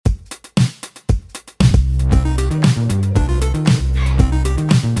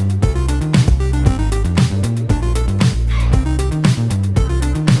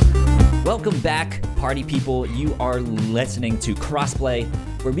party people. You are listening to Crossplay,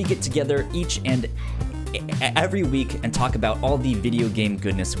 where we get together each and every week and talk about all the video game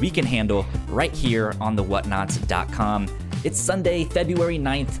goodness we can handle right here on thewhatnots.com. It's Sunday, February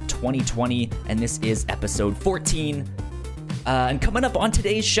 9th, 2020, and this is episode 14. And coming up on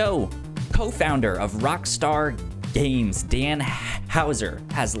today's show, co-founder of Rockstar Games, Dan Houser,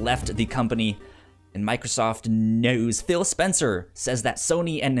 has left the company. In Microsoft news, Phil Spencer says that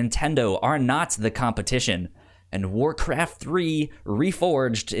Sony and Nintendo are not the competition, and Warcraft 3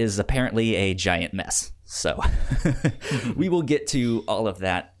 Reforged is apparently a giant mess. So we will get to all of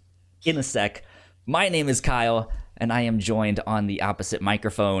that in a sec. My name is Kyle, and I am joined on the opposite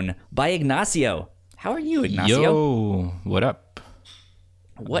microphone by Ignacio. How are you, Ignacio? Yo, what up?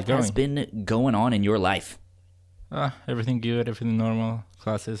 What has been going on in your life? Everything good, everything normal,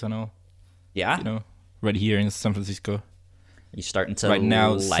 classes and all. Yeah? You know, right here in San Francisco. Are you starting to right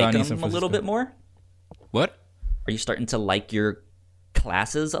now, like them a little bit more? What? Are you starting to like your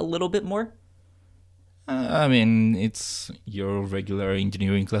classes a little bit more? I mean, it's your regular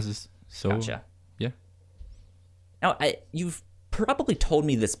engineering classes. So, gotcha. Yeah. Now, you've probably told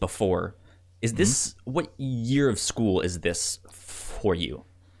me this before. Is this, what year of school is this for you?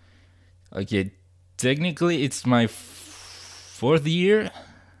 Okay, technically it's my fourth year.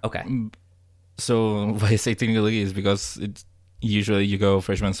 Okay. So why I say technically is because it's usually you go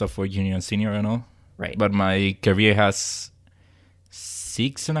freshman, sophomore, junior, and senior and all. Right. But my career has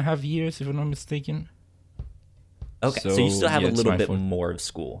 6.5 years, if I'm not mistaken. Okay, so you still have a little bit fourth. more of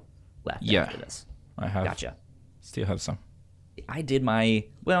school left after this. I have. Gotcha. Still have some. I did my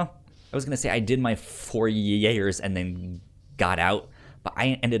 4 years and then got out, but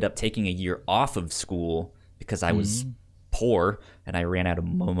I ended up taking a year off of school because I was poor and I ran out of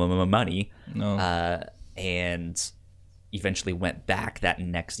money. No. And eventually went back that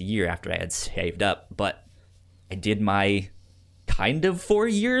next year after I had saved up. But I did my kind of 4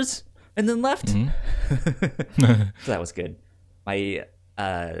 years and then left. So that was good. My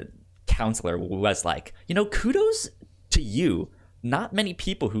counselor was like, kudos to you. Not many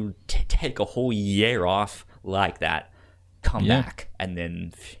people who take a whole year off like that come back and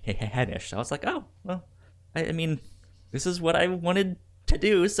then finish. So I was like, oh, well, I mean, this is what I wanted to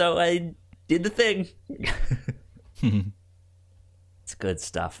do, so I did the thing. It's good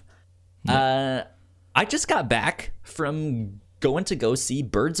stuff. I just got back from going to go see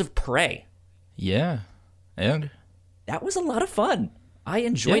Birds of Prey. Yeah, and that was a lot of fun. I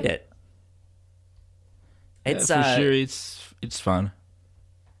enjoyed it. It's for sure. It's fun.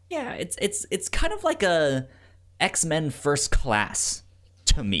 Yeah, it's kind of like a X-Men First Class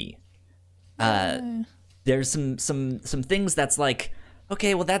to me. There's some things that's like,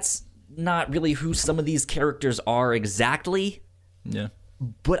 okay, well, that's not really who some of these characters are exactly. Yeah.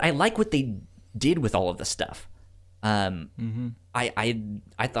 But I like what they did with all of the stuff. I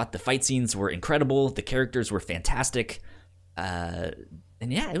thought the fight scenes were incredible. The characters were fantastic. And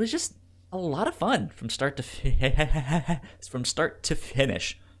yeah, it was just a lot of fun from start to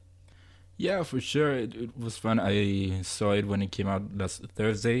finish. Yeah, for sure. It was fun. I saw it when it came out last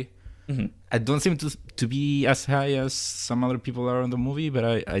Thursday. I don't seem to be as high as some other people are on the movie, but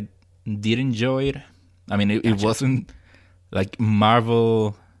I did enjoy it. I mean, it wasn't like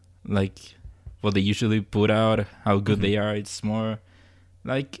Marvel, like what they usually put out, how good they are. It's more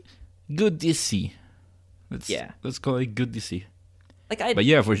like good DC. Let's call it good DC. But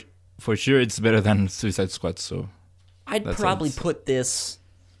yeah, for sure, it's better than Suicide Squad. So I'd probably put this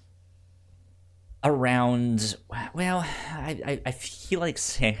around. Well, I feel like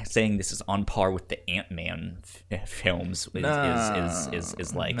saying this is on par with the Ant-Man films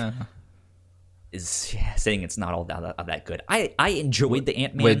is saying it's not all that good. I enjoyed the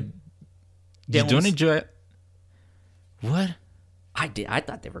Ant-Man. Wait, you don't enjoy it? What? I did. I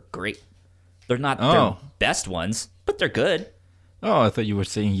thought they were great. They're not their best ones, but they're good. Oh, I thought you were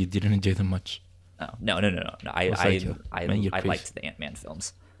saying you didn't enjoy them much. Oh, no. I liked the Ant-Man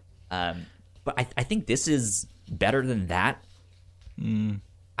films. But I think this is better than that.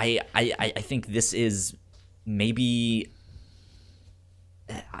 I think this is maybe...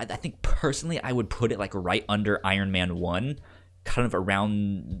 I think personally I would put it like right under Iron Man 1, kind of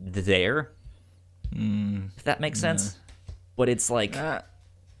around there, if that makes sense. But it's like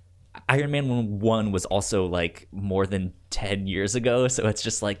Iron Man 1 was also like more than 10 years ago, so it's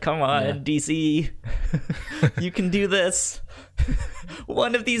just like, come on, DC, you can do this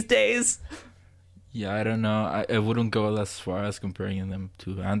one of these days. Yeah, I don't know. I wouldn't go as far as comparing them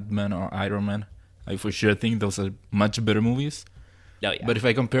to Ant-Man or Iron Man. I for sure think those are much better movies. Oh, yeah. But if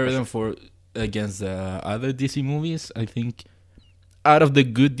I compare them against the other DC movies, I think out of the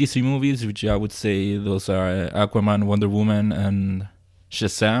good DC movies, which I would say those are Aquaman, Wonder Woman, and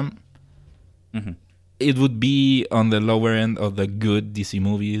Shazam, it would be on the lower end of the good DC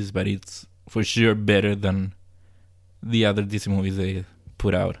movies, but it's for sure better than the other DC movies they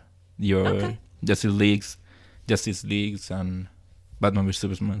put out. Your Justice Leagues, and Batman vs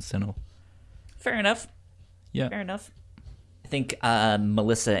Superman and all. Fair enough. Yeah. Fair enough. I think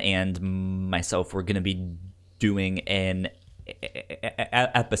Melissa and myself were going to be doing an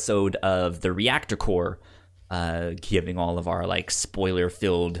episode of the Reactor Core, giving all of our like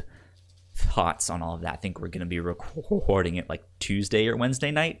spoiler-filled thoughts on all of that. I think we're going to be recording it like Tuesday or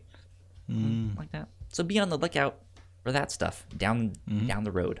Wednesday night, like that. So be on the lookout for that stuff down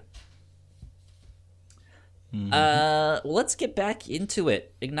the road. Let's get back into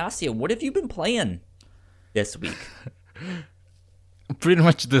it. Ignacio, what have you been playing this week? Pretty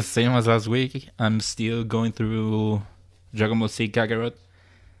much the same as last week. I'm still going through Dragon Ball Z Kakarot.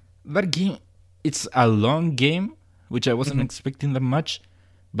 That game, it's a long game, which I wasn't expecting that much,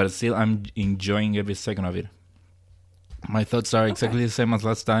 but still I'm enjoying every second of it. My thoughts are exactly the same as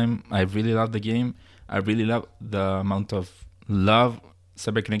last time. I really love the game. I really love the amount of love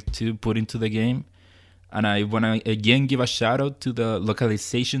CyberConnect 2 put into the game. And I want to again give a shout out to the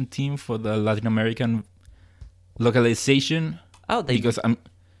localization team for the Latin American localization. Oh,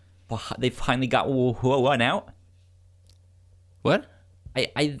 they finally got one out. What?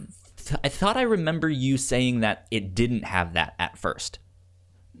 I thought I remember you saying that it didn't have that at first.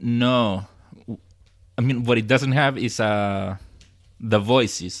 No, I mean what it doesn't have is the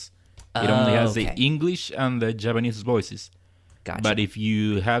voices. It only has the English and the Japanese voices. Gotcha. But if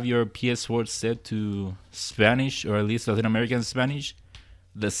you have your PS4 set to Spanish, or at least Latin American Spanish,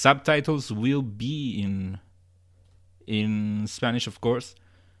 the subtitles will be in Spanish, of course.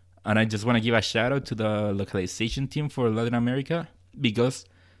 And I just want to give a shout out to the localization team for Latin America, because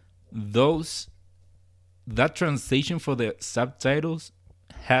that translation for the subtitles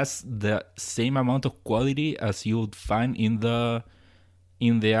has the same amount of quality as you would find in the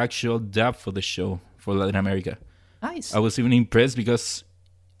actual dub for the show for Latin America. Nice. I was even impressed because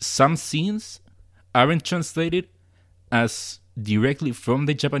some scenes aren't translated as directly from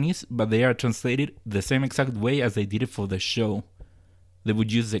the Japanese, but they are translated the same exact way as they did it for the show. They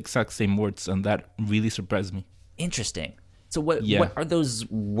would use the exact same words, and that really surprised me. Interesting. So what are those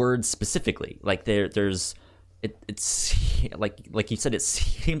words specifically? Like it's like you said, it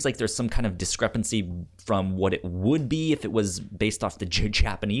seems like there's some kind of discrepancy from what it would be if it was based off the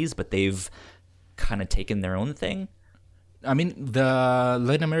Japanese, but they've kind of taken their own thing. I mean, the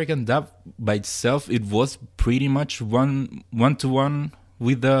Latin American dub by itself, it was pretty much one-to-one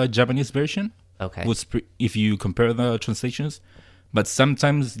with the Japanese version. Okay. If you compare the translations. But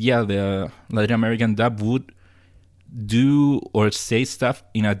sometimes, the Latin American dub would do or say stuff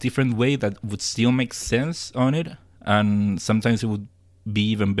in a different way that would still make sense on it. And sometimes it would be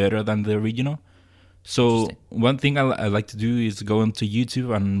even better than the original. So one thing I like to do is go onto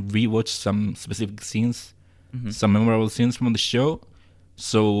YouTube and rewatch some specific scenes, some memorable scenes from the show.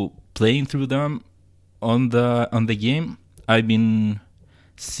 So playing through them on the game, I've been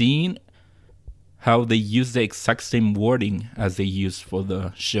seeing how they use the exact same wording as they use for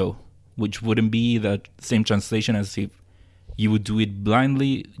the show, which wouldn't be the same translation as if you would do it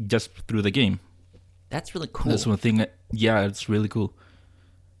blindly just through the game. That's really cool. That's one thing. It's really cool.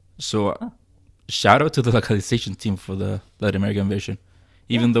 So shout out to the localization team for the Latin American version.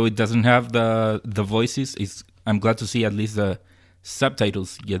 Even though it doesn't have the voices, I'm glad to see at least the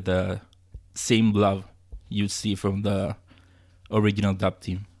subtitles get the same love you see from the original dub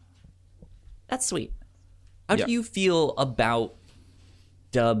team. That's sweet. How do you feel about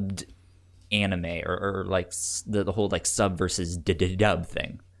dubbed anime or like the whole like sub versus dub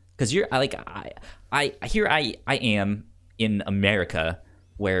thing? Because I am in America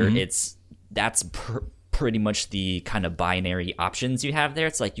where that's pretty much the kind of binary options you have there.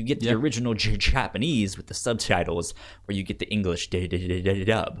 It's like you get the original Japanese with the subtitles, or you get the English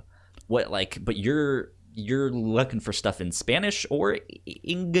dub. But you're looking for stuff in Spanish or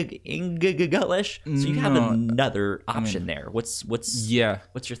English, so you have another option there. What's your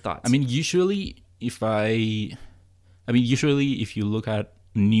thoughts? I mean, usually if you look at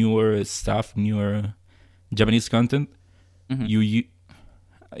newer Japanese content, you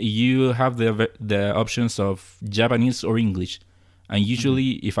have the options of Japanese or English, and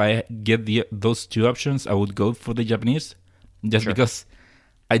usually if I get those two options, I would go for the Japanese, just because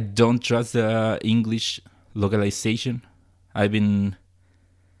I don't trust the English localization. I've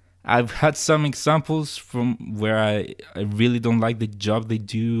had some examples from where I really don't like the job they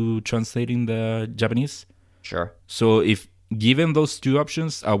do translating the Japanese. Sure. So if given those two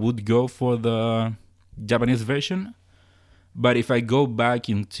options, I would go for the Japanese version. But if I go back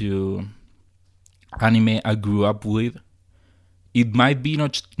into anime I grew up with, it might be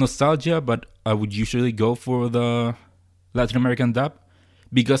not nostalgia, but I would usually go for the Latin American dub,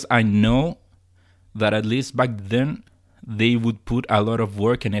 because I know that at least back then they would put a lot of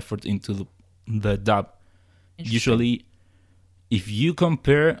work and effort into the dub. Usually, if you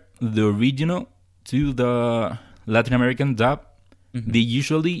compare the original to the Latin American dub, they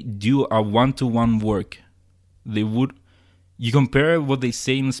usually do a one-to-one work. You compare what they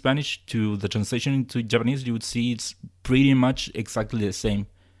say in Spanish to the translation into Japanese, you would see it's pretty much exactly the same.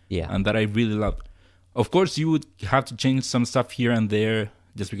 Yeah. And that I really love. Of course, you would have to change some stuff here and there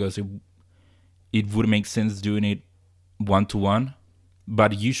just because it would make sense doing it one-to-one.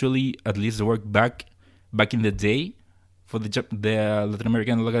 But usually, at least the work back in the day for the Latin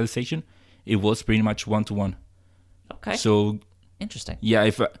American localization, it was pretty much one-to-one. Okay. So, interesting. Yeah,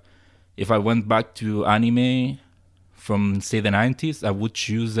 if I went back to anime from, say, the 90s, I would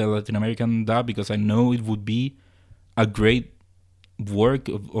choose the Latin American dub because I know it would be a great work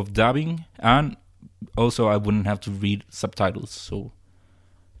of dubbing, and also I wouldn't have to read subtitles, so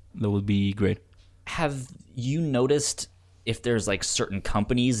that would be great. Have you noticed if there's like certain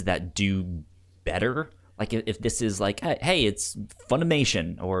companies that do better? Like if this is like, hey, it's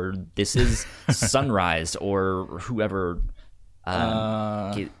Funimation, or this is Sunrise, or whoever,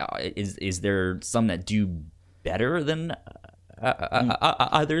 is there some that do better than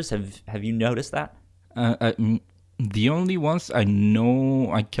others? Have you noticed that? The only ones I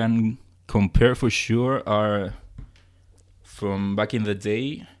know I can compare for sure are from back in the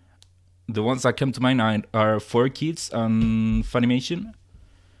day. The ones that come to my mind are 4Kids and Funimation.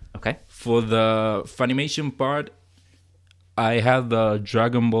 Okay. For the Funimation part, I had the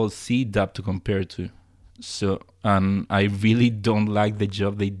Dragon Ball Z dub to compare to. So, I really don't like the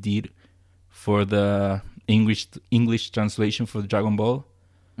job they did for the English translation for Dragon Ball.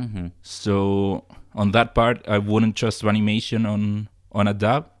 Mm-hmm. So on that part, I wouldn't trust Funimation on a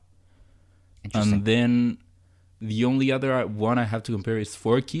dub. And then the only other one I have to compare is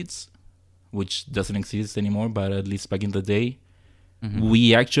 4Kids, which doesn't exist anymore, but at least back in the day,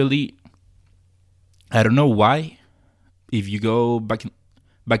 we actually, I don't know why, if you go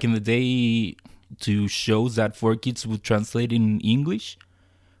back in the day to shows that 4Kids would translate in English,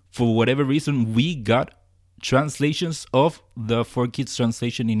 for whatever reason, we got translations of the 4Kids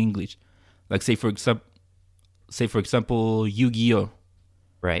translation in English. Like say for example, Yu-Gi-Oh!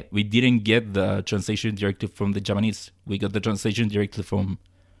 Right. We didn't get the translation directly from the Japanese. We got the translation directly from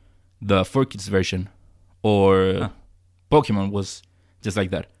the 4Kids version. Or Pokemon was just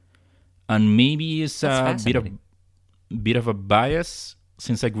like that. And maybe it's a bit of a bias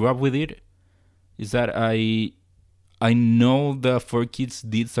since I grew up with it. Is that I know the 4Kids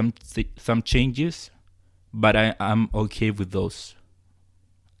did some changes, but I'm okay with those.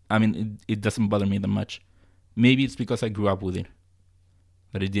 I mean, it doesn't bother me that much. Maybe it's because I grew up with it,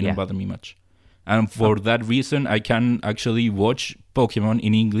 that it didn't bother me much. And for that reason, I can actually watch Pokemon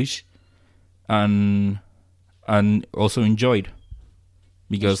in English and also enjoy it,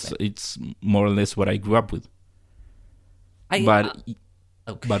 because it's more or less what I grew up with. But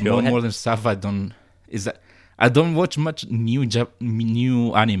more than stuff, I don't watch much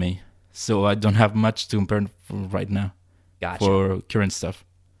new anime, so I don't have much to compare for right now. Gotcha. For current stuff.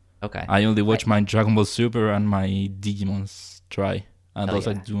 Okay. I only watch my Dragon Ball Super and my Digimon's Try, and those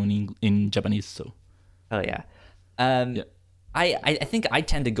I do in Japanese. So. Oh yeah. I think I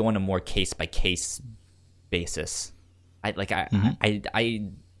tend to go on a more case by case basis. I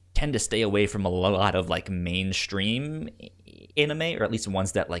tend to stay away from a lot of like mainstream anime, or at least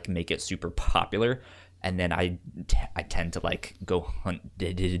ones that like make it super popular, and then I tend to like go hunt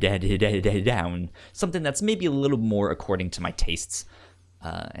down something that's maybe a little more according to my tastes,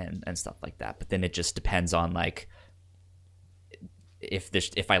 and stuff like that. But then it just depends on like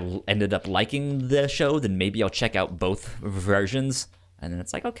if I ended up liking the show, then maybe I'll check out both versions, and then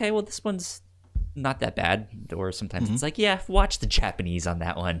it's like, okay, well, this one's not that bad. Or sometimes it's like, yeah, watch the Japanese on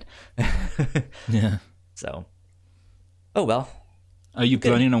that one. Yeah. So, oh well. Are you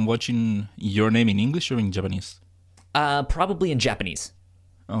planning on watching Your Name in English or in Japanese? Probably in Japanese.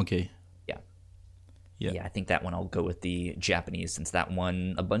 Okay. Yeah, I think that one I'll go with the Japanese, since that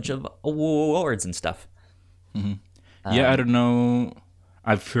won a bunch of awards and stuff. Mm-hmm. I don't know.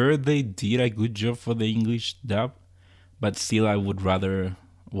 I've heard they did a good job for the English dub, but still I would rather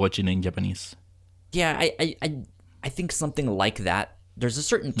watch it in Japanese. Yeah, I think something like that, there's a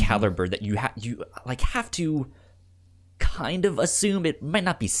certain caliber that you have to kind of assume. It might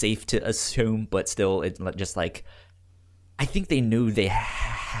not be safe to assume, but still, it just like, I think they knew they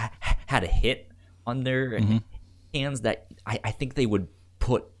had a hit on their hands that I think they would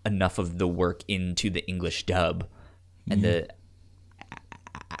put enough of the work into the English dub and the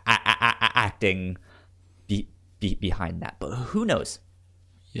acting behind that. But who knows?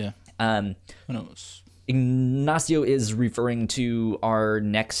 Yeah. Who knows? Ignacio is referring to our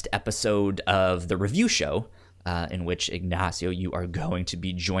next episode of the review show, in which, Ignacio, you are going to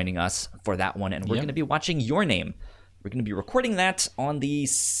be joining us for that one, and we're going to be watching Your Name. We're going to be recording that on the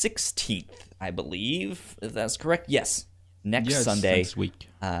 16th, I believe. If that's correct? Yes. Next Sunday. Next week.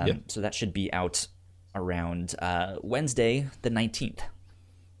 So that should be out around Wednesday, the 19th.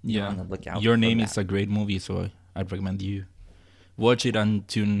 Yeah. On the lookout Your for Name that. is a great movie, so I'd recommend you watch it and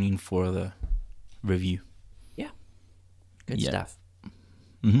tune in for the review. Yeah. Good stuff.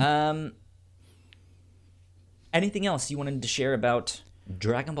 Anything else you wanted to share about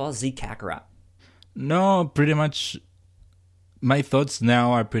Dragon Ball Z Kakarot? No, pretty much. My thoughts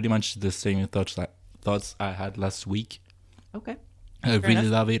now are pretty much the same thoughts I had last week. Okay. I really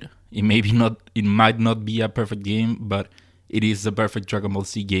love it. It might not be a perfect game, but it is a perfect Dragon Ball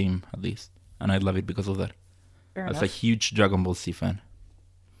Z game at least, and I love it because of that. Fair As enough. a huge Dragon Ball Z fan.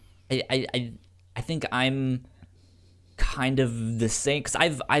 I think I'm kind of the same,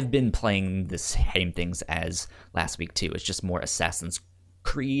 because I've been playing the same things as last week too. It's just more Assassin's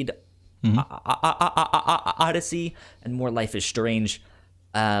Creed, Odyssey, and more Life is Strange.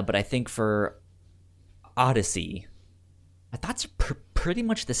 But I think for Odyssey, my thoughts are pretty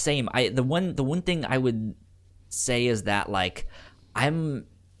much the same. The one thing I would say is that, like, I'm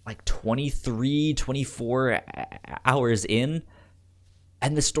like 23, 24 hours in,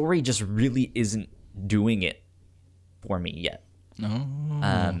 and the story just really isn't doing it for me yet.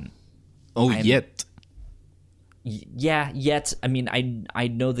 Yet. Yet. I mean, I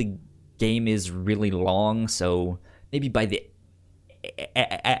know the game is really long, so maybe by the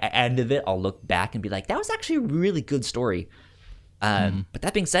end of it, I'll look back and be like, that was actually a really good story. But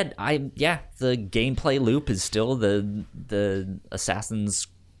that being said, the gameplay loop is still the Assassin's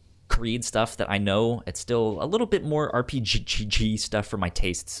Creed stuff that I know. It's still a little bit more RPG stuff for my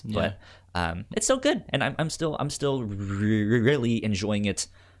tastes, but it's still good, and I'm still really enjoying it.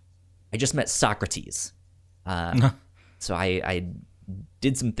 I just met Socrates, so I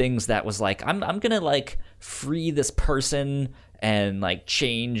did some things that was like, I'm gonna like free this person and like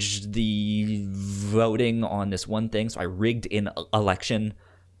change the voting on this one thing. So I rigged an election,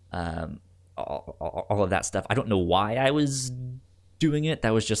 all of that stuff. I don't know why I was doing it.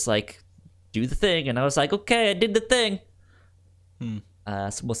 That was just like, do the thing, and I was like, okay, I did the thing.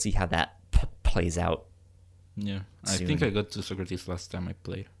 So we'll see how that plays out. Yeah, I soon. think I got to Socrates last time I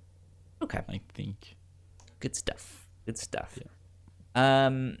played. Okay, I think. good stuff.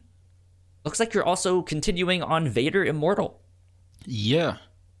 Looks like you're also continuing on Vader Immortal. Yeah.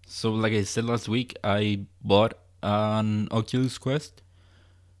 So like I said last week, I bought an Oculus Quest.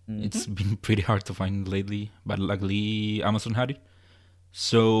 It's been pretty hard to find lately, but luckily Amazon had it.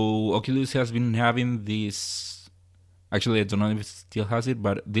 So Oculus has been having this, actually I don't know if it still has it,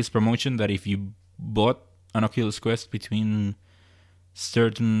 but this promotion that if you bought an Oculus Quest between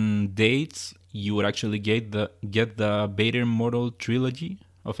certain dates, you would actually get the Vader Immortal trilogy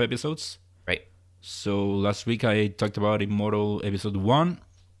of episodes. Right. So last week I talked about Immortal Episode 1,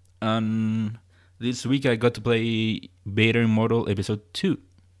 and this week I got to play Vader Immortal Episode 2.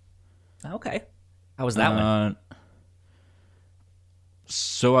 Okay. How was that one?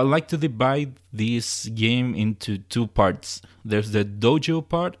 So I like to divide this game into two parts. There's the dojo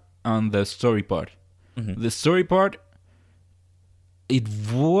part and the story part. The story part, it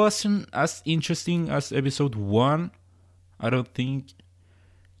wasn't as interesting as episode 1. I don't think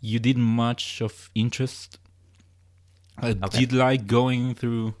you did much of interest. I did like going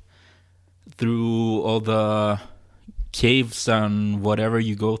through all the caves and whatever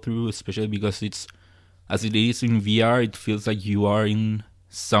you go through, especially because it's, as it is in VR, it feels like you are in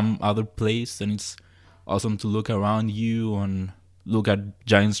some other place, and it's awesome to look around you and look at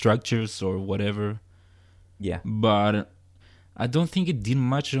giant structures or whatever. Yeah. But I don't think it did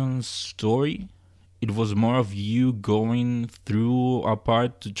much on story. It was more of you going through a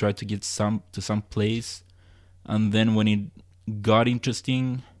part to try to get to some place, and then when it got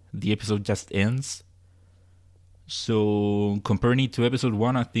interesting, the episode just ends. So comparing it to episode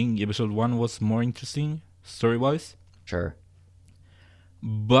 1, I think episode 1 was more interesting story-wise. Sure.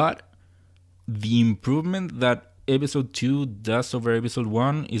 But the improvement that episode 2 does over episode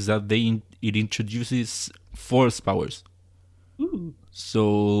 1 is that it introduces force powers. Ooh.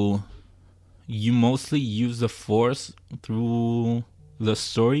 So you mostly use the force through the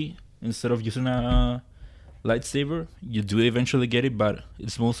story instead of using a lightsaber. You do eventually get it, but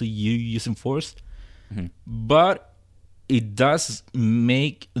it's mostly you using force. But it does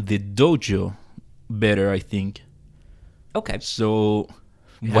make the dojo better, I think. Okay. So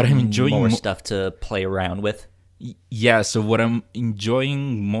what I'm enjoying more stuff to play around with. Yeah, so what I'm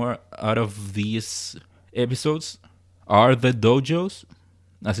enjoying more out of these episodes are the dojos,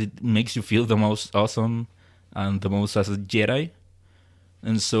 as it makes you feel the most awesome and the most as a Jedi.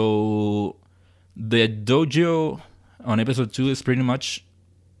 And so the dojo on episode 2 is pretty much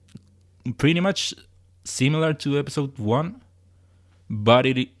similar to episode 1, but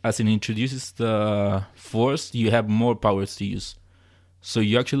as it introduces the force, you have more powers to use. So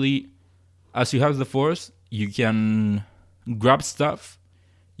you actually, as you have the force, you can grab stuff,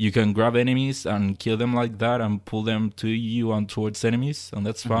 you can grab enemies and kill them like that and pull them to you and towards enemies, and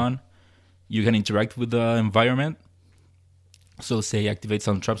that's fun. You can interact with the environment, so say activate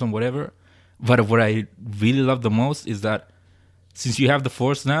some traps and whatever. But what I really love the most is that since you have the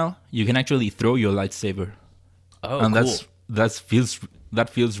force now, you can actually throw your lightsaber. Oh, and cool. that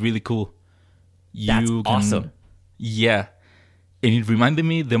feels really cool. That's awesome. Yeah. And it reminded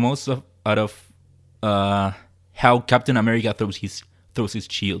me the most out of how Captain America throws his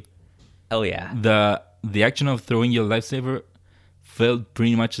shield. Oh yeah. The action of throwing your lightsaber felt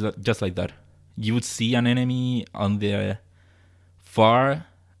pretty much just like that. You would see an enemy on the far,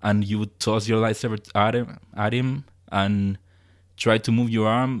 and you would toss your lightsaber at him, and try to move your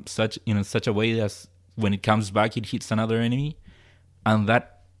arm in such a way as when it comes back, it hits another enemy, and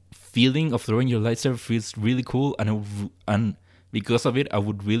that feeling of throwing your lightsaber feels really cool. And because of it, I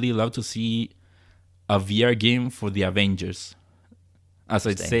would really love to see a VR game for the Avengers. As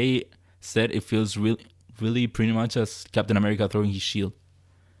I said, it feels really pretty much as Captain America throwing his shield.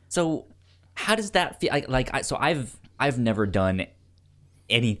 So, how does that feel? So I've never done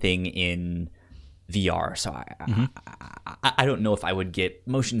anything in VR, so I don't know if I would get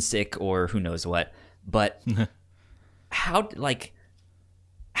motion sick or who knows what. But how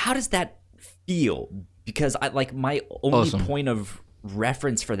does that feel? Because my only point of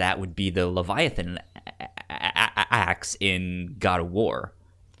reference for that would be the Leviathan axe in God of War.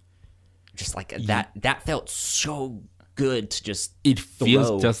 Just like that felt so good to just it throw.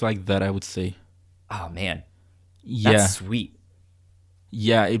 Feels just like that, I would say. Oh man, yeah, that's sweet.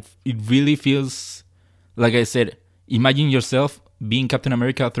 Yeah, it really feels like I said. Imagine yourself being Captain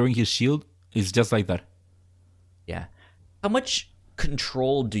America throwing his shield. It's just like that. Yeah. How much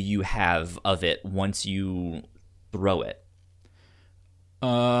control do you have of it once you throw it?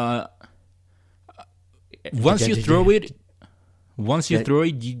 Once you throw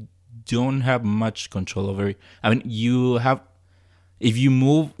it, you don't have much control over it. I mean, if you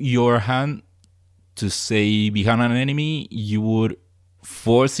move your hand to say behind an enemy, you would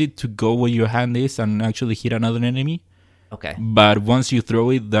force it to go where your hand is and actually hit another enemy. Okay. But once you throw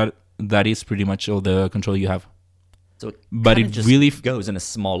it, that is pretty much all the control you have. So it just really goes in a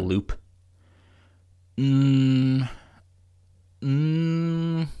small loop.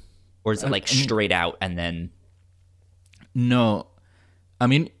 Or is it straight out and then? No, I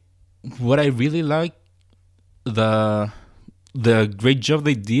mean, what I really like, the great job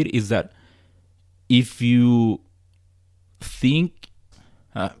they did is that if you think,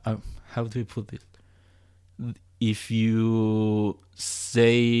 how do we put this? If you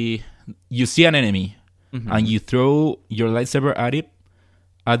say you see an enemy and you throw your lightsaber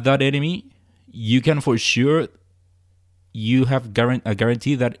at that enemy, you can for sure, you have a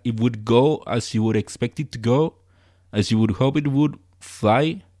guarantee that it would go as you would expect it to go, as you would hope it would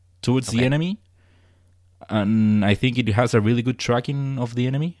fly towards the enemy. And I think it has a really good tracking of the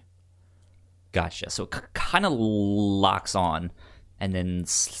enemy. Gotcha. So it kind of locks on and then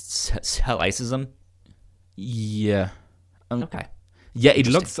slices them. Yeah. Okay. Yeah, it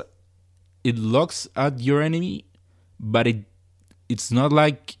locks at your enemy, but it's not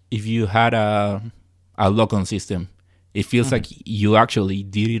like if you had a lock-on system. It feels like you actually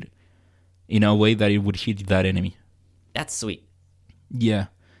did it in a way that it would hit that enemy. That's sweet. Yeah.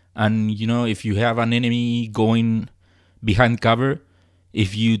 And, if you have an enemy going behind cover,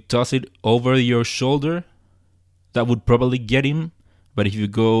 if you toss it over your shoulder, that would probably get him. But if you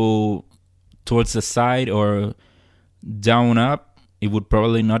go towards the side or down up, it would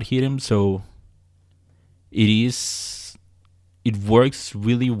probably not hit him. So it works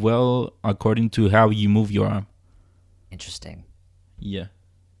really well according to how you move your arm. Interesting. Yeah.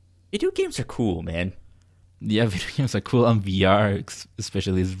 Video games are cool, man. Yeah, video games are cool, and VR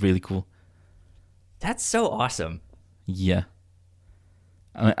especially is really cool. That's so awesome. Yeah.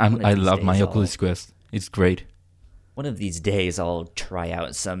 I love my Oculus Quest. It's great. One of these days, I'll try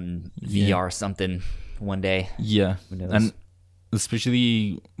out some VR something one day. Yeah, Who knows? and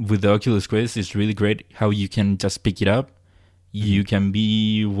especially with the Oculus Quest, it's really great how you can just pick it up. You can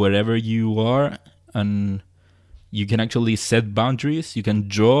be wherever you are, and you can actually set boundaries. You can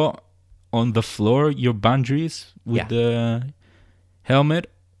draw on the floor your boundaries with the helmet,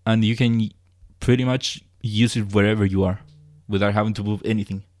 and you can pretty much use it wherever you are without having to move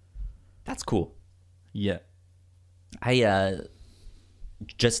anything. That's cool. Yeah. I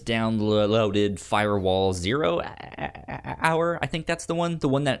just downloaded Firewall 0 Hour. I think that's the one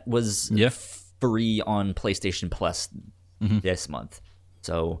that was free on PlayStation Plus this month.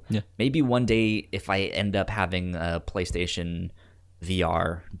 So maybe one day if I end up having a PlayStation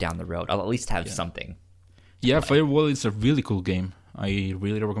VR down the road, I'll at least have something. Yeah, Firewall is a really cool game. I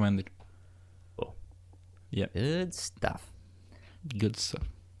really recommend it. Cool. Yeah. Good stuff. Good stuff.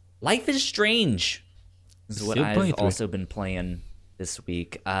 Life is Strange is what Still I've also been playing this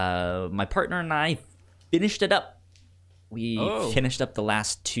week. My partner and I finished it up. We finished up the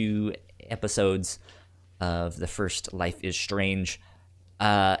last 2 episodes of the first Life is Strange.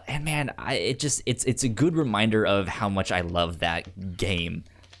 And man, it's a good reminder of how much I love that game.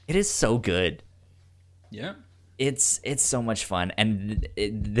 It is so good. Yeah. It's so much fun. And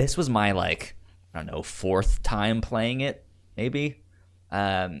this was my, like, I don't know, 4th time playing it, maybe.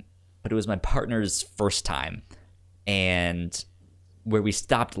 But it was my partner's first time. And where we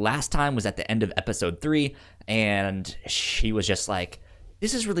stopped last time was at the end of episode 3. And she was just like,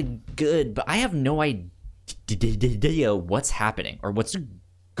 this is really good, but I have no idea what's happening or what's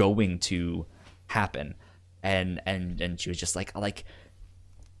going to happen. And she was just like,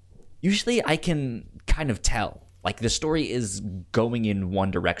 usually I can kind of tell. Like, the story is going in one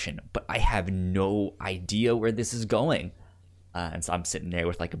direction, but I have no idea where this is going. And so I'm sitting there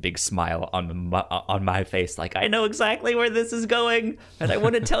with, like, a big smile on my face, like, I know exactly where this is going, and I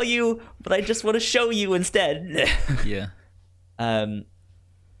want to tell you, but I just want to show you instead. Yeah. But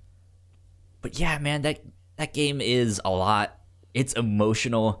yeah, man, that game is a lot. It's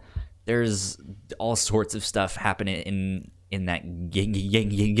emotional. There's all sorts of stuff happening in that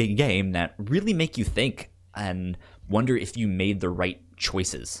game that really make you think and wonder if you made the right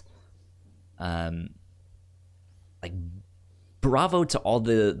choices. Like, bravo to all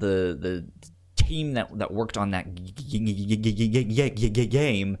the team that worked on that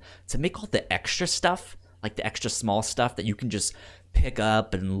game to make all the extra stuff, like the extra small stuff that you can just pick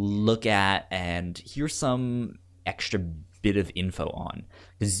up and look at and hear some extra bit of info on.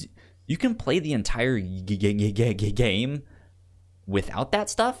 Because you can play the entire game without that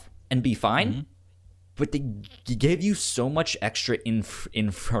stuff and be fine, but they gave you so much extra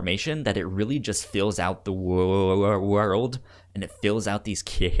information that it really just fills out the world, and it fills out these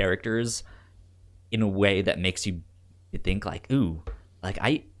characters in a way that makes you think, like, ooh, like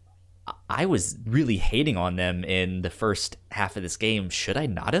I was really hating on them in the first half of this game. Should I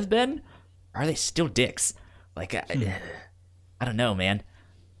not have been? Or are they still dicks? Like, I don't know, man.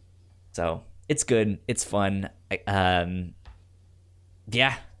 So it's good. It's fun.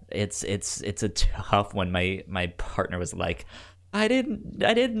 Yeah, it's a tough one. My partner was like, I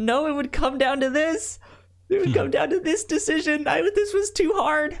didn't know it would come down to this. It would come down to this decision. This was too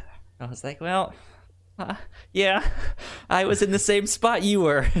hard. I was like, well, yeah, I was in the same spot you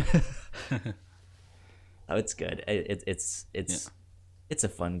were. Oh, it's good. It's a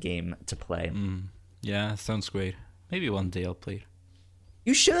fun game to play. Yeah, sounds great. Maybe one day I'll play it.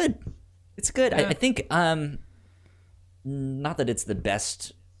 You should. It's good. Yeah. I think not that it's the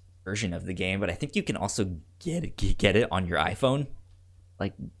best version of the game, but I think you can also get it on your iPhone.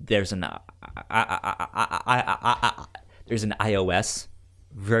 Like, there's an iOS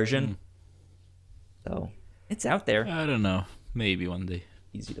version, so it's out there. I don't know. Maybe one day.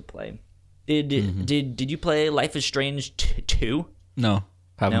 Easy to play. Did you play Life is Strange 2? No,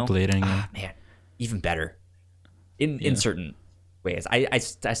 haven't played it anymore. Man, even better. In certain ways, I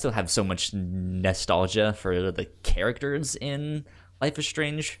still have so much nostalgia for the characters in Life is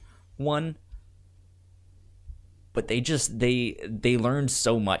Strange 1. But they learned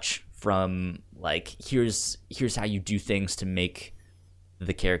so much from, like, here's how you do things to make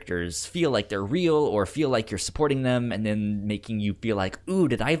the characters feel like they're real or feel like you're supporting them, and then making you feel like, ooh,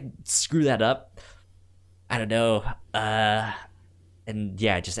 did I screw that up? I don't know. And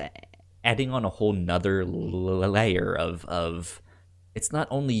yeah, just adding on a whole nother layer of it's not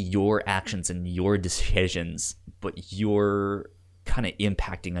only your actions and your decisions, but you're kind of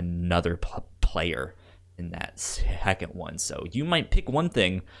impacting another player in that second one. So you might pick one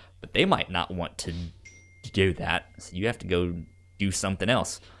thing, but they might not want to do that. So you have to go do something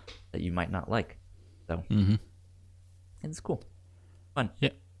else that you might not like. So it's cool. Fun.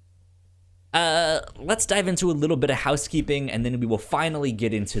 Yeah. Let's dive into a little bit of housekeeping, and then we will finally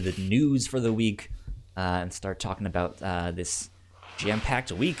get into the news for the week and start talking about this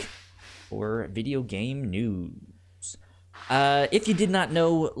jam-packed week for video game news. If you did not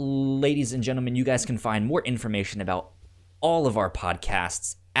know, ladies and gentlemen, you guys can find more information about all of our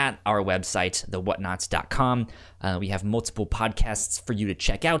podcasts at our website, thewhatnots.com. We have multiple podcasts for you to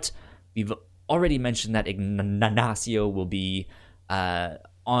check out. We've already mentioned that Ignacio will be on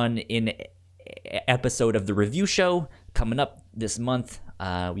an episode of the review show coming up this month.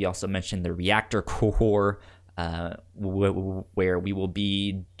 We also mentioned the Reactor Core, where we will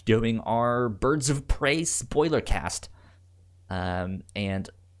be doing our Birds of Prey spoiler cast. And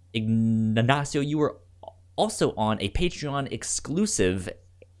Ignacio, you were also on a Patreon exclusive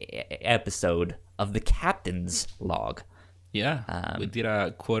episode of the Captain's Log. Yeah, we did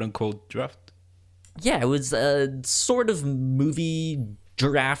a quote-unquote draft. Yeah, it was a sort of movie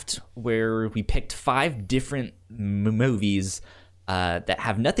draft where we picked 5 different movies that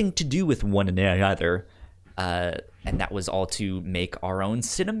have nothing to do with one another, and that was all to make our own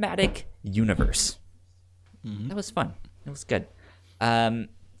cinematic universe. Mm-hmm. That was fun. It was good. So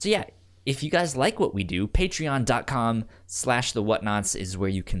yeah, if you guys like what we do, patreon.com/thewhatnots is where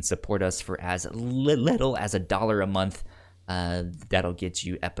you can support us for as little as $1 a month. That'll get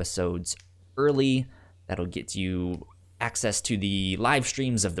you episodes early. That'll get you access to the live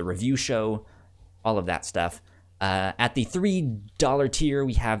streams of the review show, all of that stuff. At the $3 tier,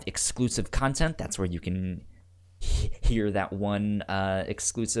 we have exclusive content. That's where you can hear that one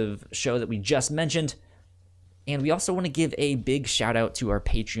exclusive show that we just mentioned. And we also want to give a big shout out to our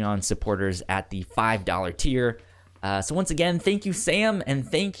Patreon supporters at the $5 tier. So once again, thank you, Sam, and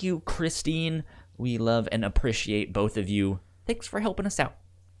thank you, Christine. We love and appreciate both of you. Thanks for helping us out.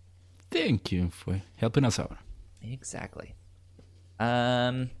 Thank you for helping us out. Exactly.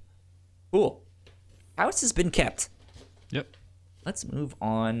 Cool. House has been kept. Yep. Let's move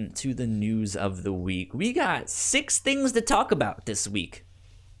on to the news of the week. We got 6 things to talk about this week.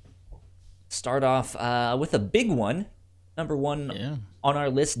 Start off with a big one. Number 1 on our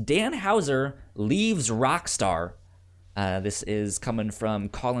list, Dan Houser leaves Rockstar. This is coming from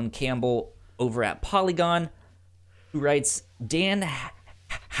Colin Campbell over at Polygon, who writes, Dan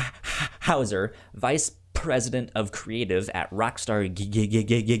Houser, Vice President of Creative at Rockstar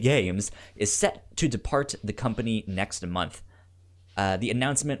Games, is set to depart the company next month. The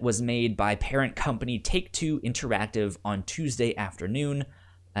announcement was made by parent company Take-Two Interactive on Tuesday afternoon,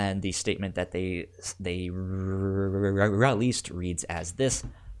 and the statement that they released reads as this: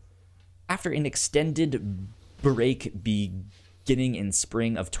 after an extended break beginning in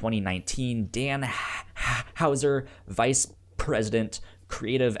spring of 2019, Dan Houser, Vice President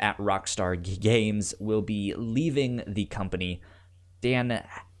Creative at Rockstar Games, will be leaving the company. Dan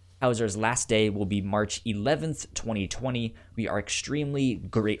Houser's last day will be March 11th, 2020. We are extremely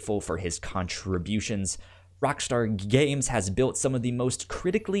grateful for his contributions. Rockstar Games has built some of the most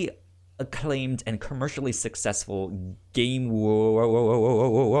critically acclaimed and commercially successful game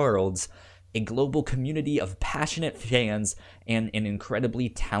worlds, a global community of passionate fans, and an incredibly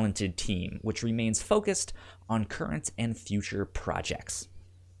talented team, which remains focused on current and future projects.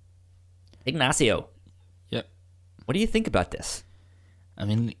 Ignacio. Yep. What do you think about this? I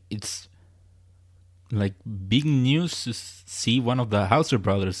mean, it's like big news to see one of the Houser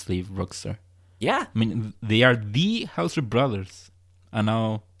brothers leave Rockstar. Yeah. I mean, they are the Houser brothers, and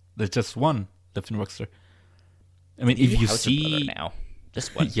now there's just one left in Rockstar. I mean, if you Houser see now,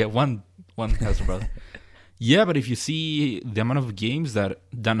 just one. yeah, one Houser brother. Yeah, but if you see the amount of games that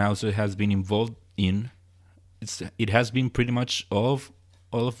Dan Houser has been involved in, it has been pretty much all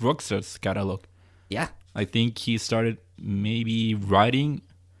of Rockstar's catalog. Yeah. I think he started maybe writing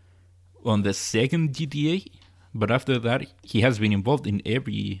on the second GTA, but after that, he has been involved in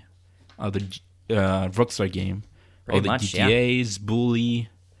every other Rockstar game. Pretty all the much, GTAs, Bully,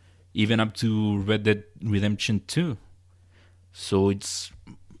 even up to Red Dead Redemption 2. So it's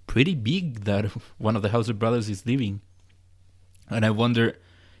pretty big that one of the Houser brothers is leaving. And I wonder,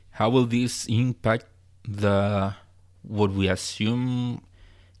 how will this impact what we assume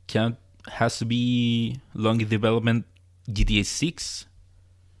has to be long in development GTA 6?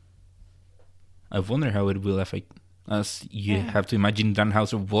 I wonder how it will affect, as you have to imagine Dan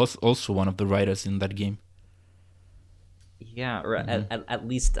Houser was also one of the writers in that game. Yeah, or at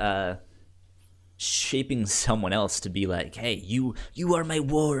least shaping someone else to be like, hey, you are my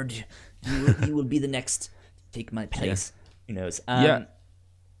ward. You will be the next to take my place. Yeah. Who knows? I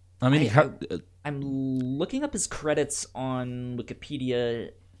mean, I'm looking up his credits on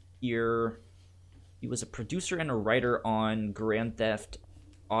Wikipedia here. He was a producer and a writer on Grand Theft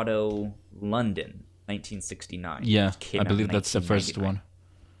Auto London, 1969. Yeah, which came I out believe in that's the first 1999. one.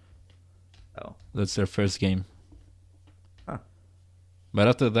 Oh, That's their first game. huh. But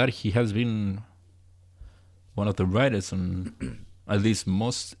after that, he has been one of the writers on at least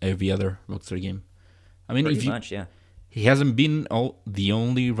most every other Rockstar game. I mean, Pretty much, yeah. he hasn't been the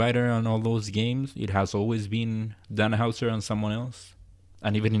only writer on all those games. It has always been Dan Houser and someone else.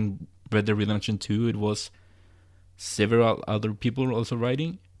 And even in Red Dead Redemption 2, it was several other people also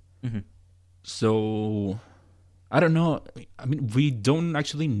writing. Mm-hmm. So, I don't know. I mean, we don't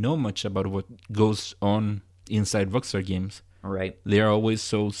actually know much about what goes on inside Rockstar games. Right. They are always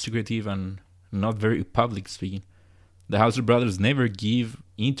so secretive and not very public speaking. The Houser brothers never give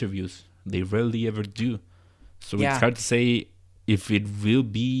interviews. They rarely ever do. So Yeah. it's hard to say if it will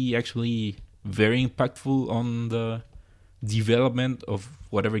be actually very impactful on the development of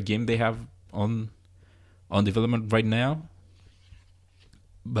whatever game they have on development right now.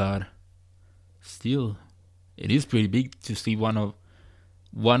 But still, it is pretty big to see one of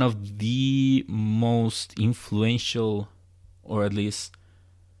the most influential, or at least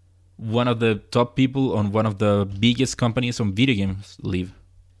one of the top people on one of the biggest companies on video games leave.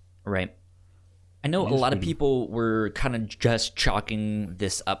 Right. I know a lot of people were kind of just chalking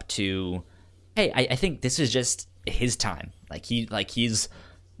this up to, hey, I think this is just his time. He's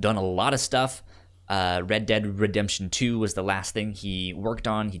done a lot of stuff. Red Dead Redemption 2 was the last thing he worked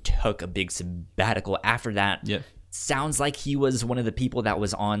on. He took a big sabbatical after that. Yeah. Sounds like he was one of the people that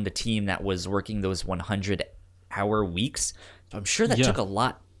was on the team that was working those 100-hour weeks. So I'm sure that took a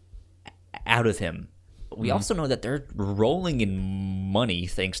lot out of him. But we also know that they're rolling in money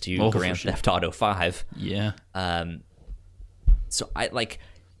thanks to Grand Theft Auto 5. Yeah. So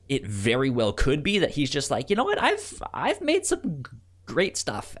it very well could be that he's just like, you know what, I've made some great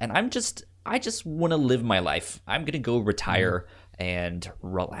stuff, and I just want to live my life. I'm gonna go retire and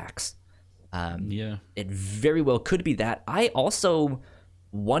relax. It very well could be that. I also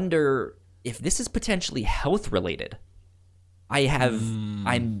wonder if this is potentially health related.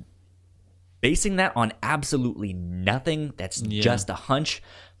 I'm basing that on absolutely nothing. That's just a hunch.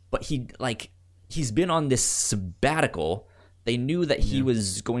 But he's been on this sabbatical. They knew that he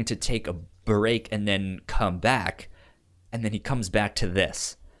was going to take a break and then come back, and then he comes back to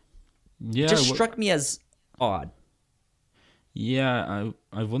this. Yeah, It just struck me as odd. Yeah,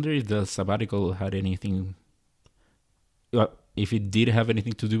 I wonder if the sabbatical had anything, if it did have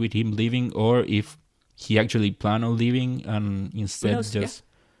anything to do with him leaving, or if he actually planned on leaving and instead just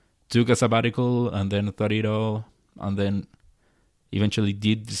took a sabbatical and then thought it all, and then eventually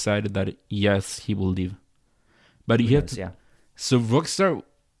did decide that yes, he will leave. But so Rockstar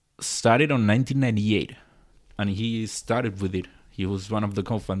started on 1998, and he started with it. He was one of the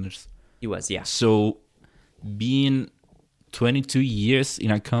co-founders. He was, yeah. So being 22 years in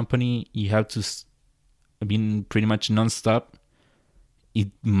a company, you have to be pretty much nonstop.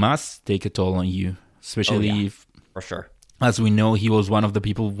 It must take a toll on you, especially if, for sure, as we know, he was one of the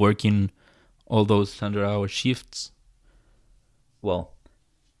people working all those 100-hour shifts. Well,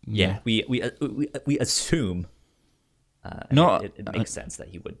 yeah, we assume. It makes sense that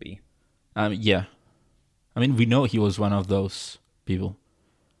he would be. Yeah, I mean, we know he was one of those people,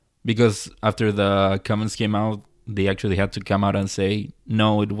 because after the comments came out, they actually had to come out and say,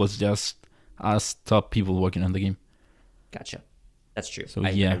 no, it was just us top people working on the game. Gotcha. That's true. So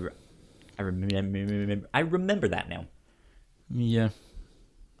I remember that now. Yeah.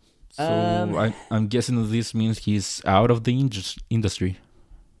 So I'm guessing this means he's out of the industry.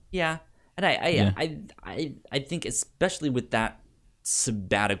 Yeah, and I think especially with that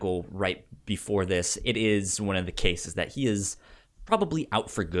sabbatical right before this, it is one of the cases that he is probably out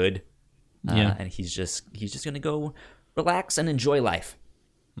for good. And he's just gonna go relax and enjoy life.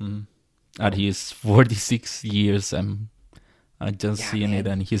 At his 46 years, I just seeing it,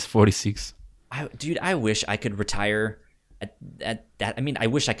 and he's 46. I wish I could retire at that. I mean, I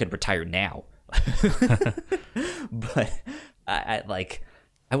wish I could retire now, but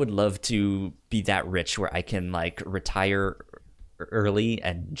I would love to be that rich where I can retire early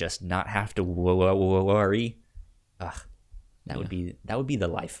and just not have to worry. That would be the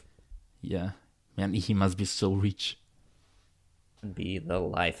life. Yeah, man, he must be so rich. Be the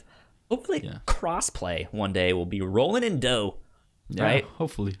life. Hopefully, crossplay one day will be rolling in dough. Yeah, right?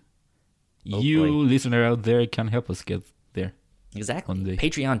 Hopefully. You listener out there can help us get there. Exactly.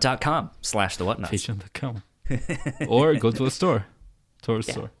 Patreon.com/thewhatnots. Patreon.com. Or go to a store.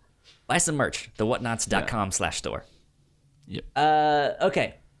 Store. Buy some merch. Thewhatnots.com/store. Yep.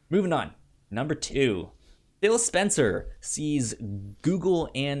 Okay, moving on. Number 2. Phil Spencer sees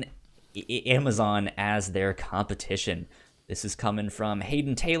Google and Amazon as their competition. This is coming from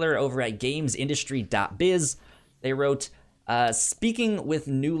Hayden Taylor over at gamesindustry.biz. They wrote, speaking with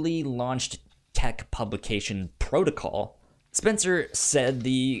newly launched tech publication Protocol, Spencer said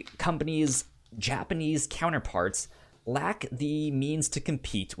the company's Japanese counterparts lack the means to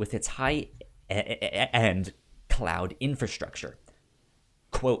compete with its high-end cloud infrastructure.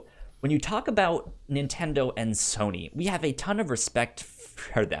 Quote, when you talk about Nintendo and Sony, we have a ton of respect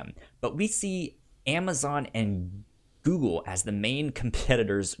for them, but we see Amazon and Google as the main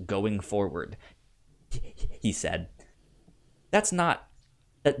competitors going forward. He said, that's not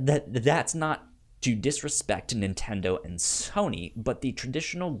to disrespect Nintendo and Sony, but the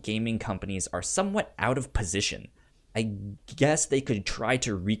traditional gaming companies are somewhat out of position. I guess they could try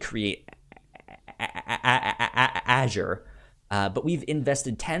to recreate Azure, but we've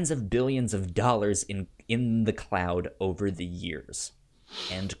invested tens of billions of dollars in the cloud over the years.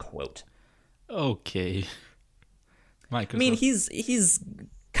 End quote. Okay. Microsoft. I mean, he's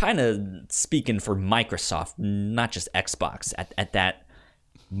kind of speaking for Microsoft, not just Xbox at that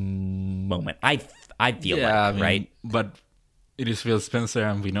moment. I feel like, I mean, right? But it is Phil Spencer,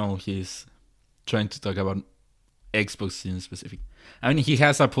 and we know he's trying to talk about Xbox in specific. I mean, he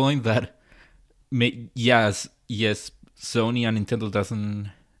has a point that yes, Sony and Nintendo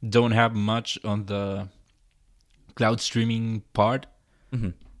don't have much on the cloud streaming part,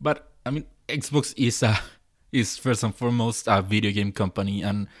 but I mean, Xbox is first and foremost a video game company,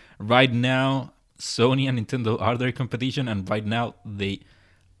 and right now Sony and Nintendo are their competition, and right now they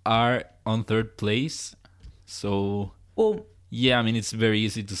are on third place. So, well, yeah, I mean, it's very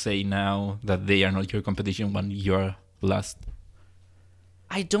easy to say now that they are not your competition when you're last.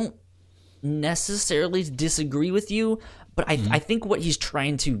 I don't necessarily disagree with you, but I think what he's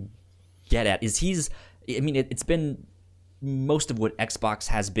trying to get at is it's been most of what Xbox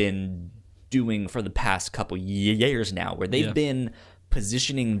has been doing for the past couple years now, where they've been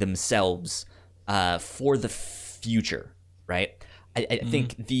positioning themselves for the future, right? I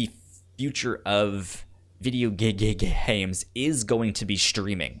think the future of video games is going to be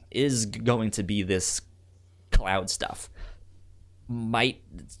streaming, is going to be this cloud stuff. Might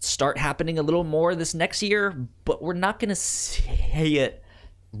start happening a little more this next year, but we're not going to see it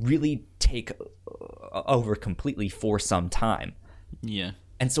really take over completely for some time. Yeah.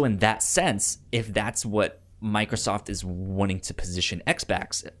 And so in that sense, if that's what Microsoft is wanting to position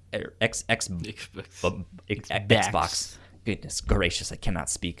Xbox, goodness gracious, I cannot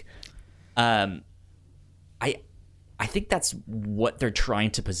speak. I think that's what they're trying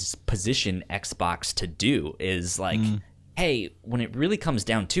to position Xbox to do, is like, hey, when it really comes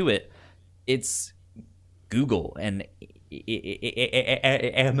down to it, it's Google and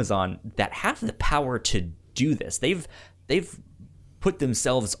Amazon that have the power to do this. They've put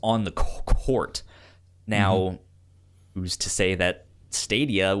themselves on the court. Now, who's to say that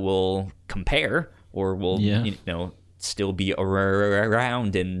Stadia will compare or will still be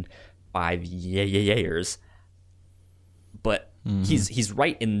around in 5 years? But he's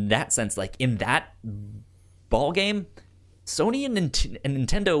right in that sense. Like, in that ball game, Sony and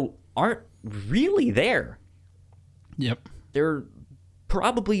Nintendo aren't really there. Yep. They're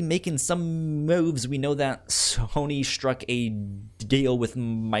probably making some moves. We know that Sony struck a deal with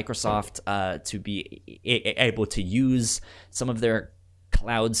Microsoft to be able to use some of their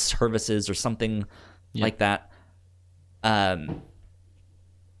cloud services or something like that.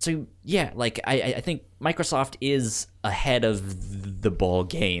 So yeah, like I think Microsoft is ahead of the ball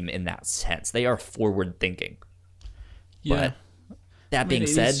game in that sense. They are forward thinking. Yeah. But that being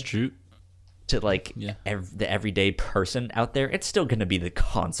said, true. To like the everyday person out there, it's still going to be the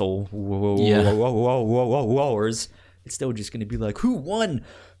console wars. It's still just going to be like, who won?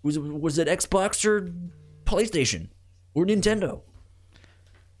 Was it Xbox or PlayStation or Nintendo?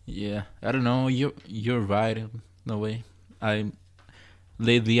 Yeah, I don't know. You're right in a way.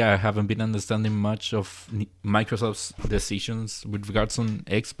 Lately I haven't been understanding much of Microsoft's decisions with regards on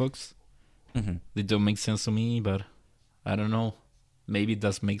Xbox. They don't make sense to me, but I don't know. Maybe it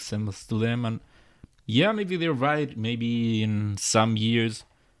does make sense to them, and yeah, maybe they're right. Maybe in some years,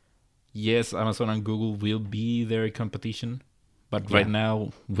 yes, Amazon and Google will be their competition, but right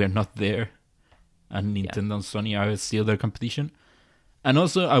now we're not there, and Nintendo and Sony are still their competition. And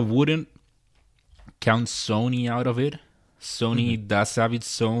also, I wouldn't count Sony out of it. Sony does have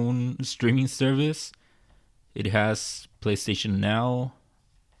its own streaming service. It has PlayStation Now,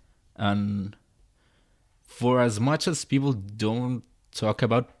 and for as much as people don't talk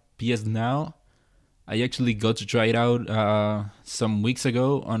about PS Now, I actually got to try it out some weeks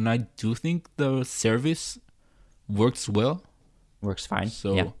ago, and I do think the service works well. Works fine.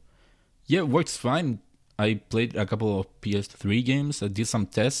 So, yeah, it works fine. I played a couple of PS3 games. I did some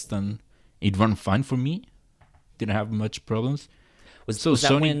tests and it ran fine for me. Didn't have much problems. Was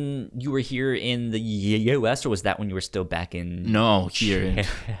that when you were here in the US, or was that when you were still back in? No, here.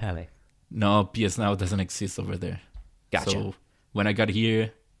 LA? No, PS Now doesn't exist over there. Gotcha. So when I got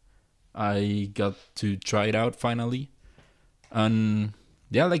here, I got to try it out finally. And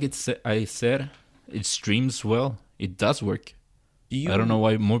yeah, like I said, it streams well. It does work. I don't know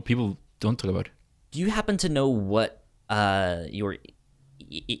why more people don't talk about it. Do you happen to know what your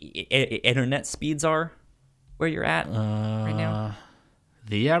internet speeds are where you're at right now?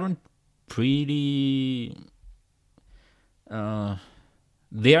 They aren't pretty.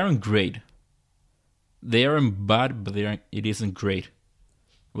 They aren't great. They aren't bad, but it isn't great.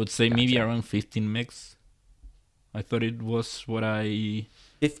 I would say maybe around 15 megs. I thought it was what I...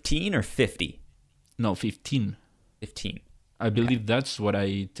 15 or 50? No, 15. 15. I believe that's what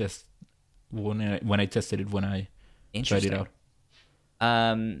I test when I tested it when I tried it out.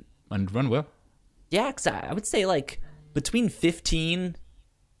 And it ran well. Yeah, because I would say like between 15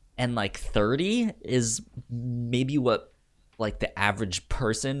 and like 30 is maybe what like the average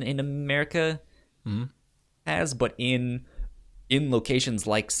person in America has, but in locations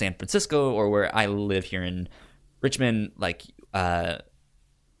like San Francisco or where I live here in Richmond, like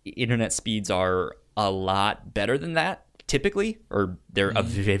internet speeds are a lot better than that typically, or they're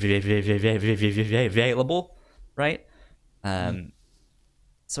available, right?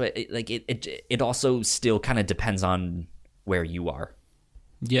 So it also still kind of depends on where you are.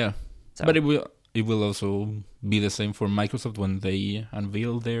 Yeah, so. But it will also be the same for Microsoft when they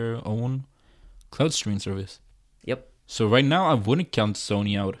unveil their own cloud streaming service. Yep. So right now I wouldn't count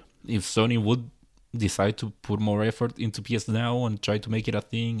Sony out. If Sony would decide to put more effort into PS Now and try to make it a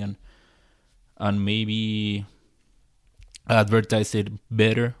thing and maybe advertise it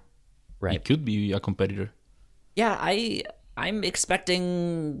better, right, it could be a competitor. Yeah, I'm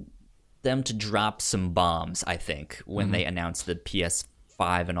expecting them to drop some bombs, I think, when they announce the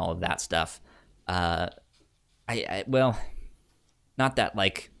PS5 and all of that stuff. Well, not that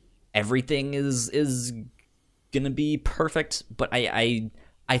like everything is gonna be perfect, but I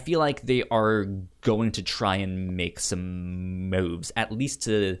feel like they are going to try and make some moves, at least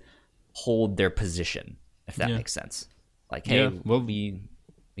to hold their position, if that makes sense. Like, hey, well, we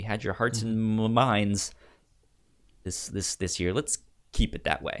had your hearts and minds this year. Let's keep it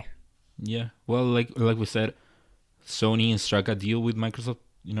that way. Yeah. Well, like we said, Sony struck a deal with Microsoft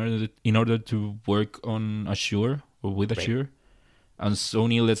in order to work on Azure or with Azure. Right. And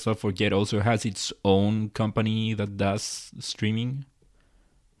Sony, let's not forget, also has its own company that does streaming,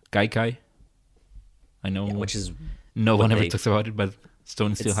 Gaikai. I know, which is no one ever talks about it, but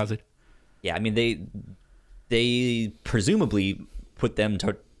Sony still has it. Yeah, I mean they presumably put them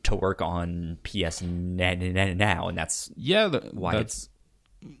to work on PS Now, and that's what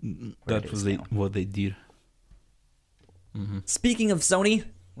they did. Mm-hmm. Speaking of Sony,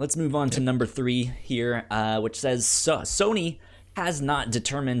 let's move on to number 3 here, which says Sony has not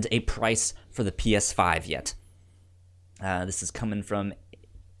determined a price for the PS5 yet. This is coming from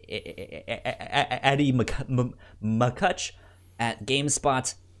Eddie McCutch at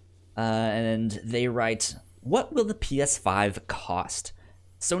GameSpot, and they write, "What will the PS5 cost?"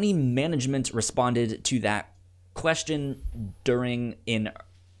 Sony management responded to that question during an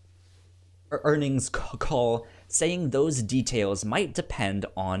earnings call, saying those details might depend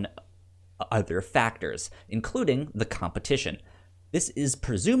on other factors, including the competition. This is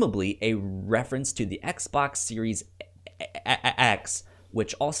presumably a reference to the Xbox Series X,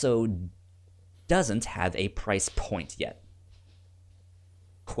 which also doesn't have a price point yet.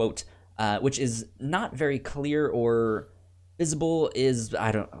 Quote, which is not very clear or visible is,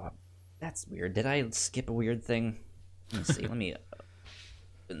 I don't know. That's weird. Did I skip a weird thing? Let me see. Let me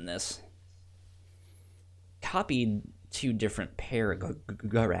open this. Copied 2 different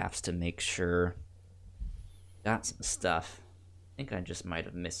paragraphs to make sure. Got some stuff. I think I just might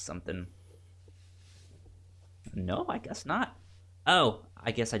have missed something. No, I guess not. Oh,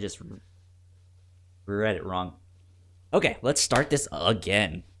 I guess I just read it wrong. Okay, let's start this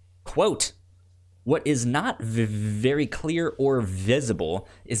again. Quote, "What is not very clear or visible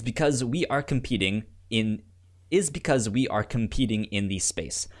is because we are competing in the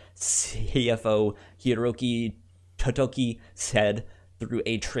space," CFO Hiroki Totoki said through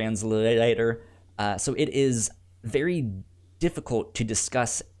a translator. So it is very difficult to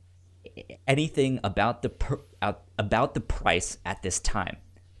discuss anything about the price at this time.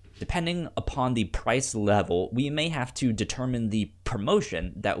 Depending upon the price level, we may have to determine the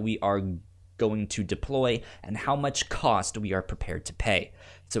promotion that we are going to deploy and how much cost we are prepared to pay.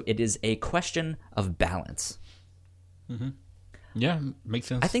 So it is a question of balance. Yeah, makes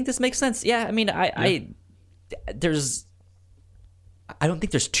sense. I think this makes sense. Yeah, I mean, I don't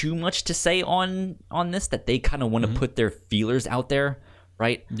think there's too much to say on this, that they kind of want to put their feelers out there,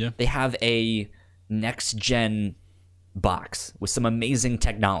 right? Yeah. They have a next gen box with some amazing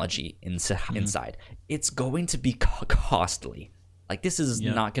technology inside. It's going to be costly. Like, this is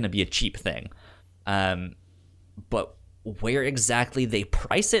not going to be a cheap thing. But where exactly they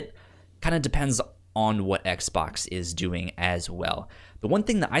price it kind of depends on what Xbox is doing as well. The one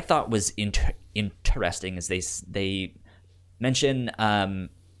thing that I thought was interesting is they mention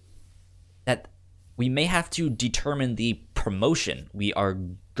that we may have to determine the promotion we are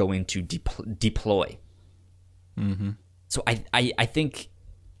going to deploy. So I think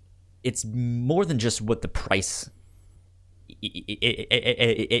it's more than just what the price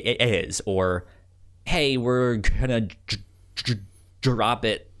is, or hey, we're gonna drop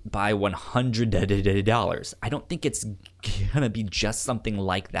it by $100. I don't think it's gonna be just something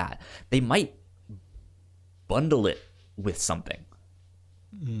like that. They might bundle it with something,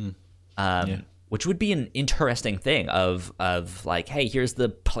 which would be an interesting thing of like, hey, here's the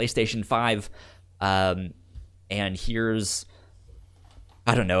PlayStation 5, and here's,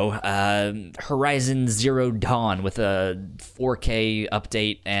 I don't know, Horizon Zero Dawn with a 4K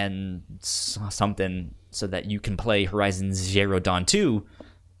update and something, so that you can play Horizon Zero Dawn 2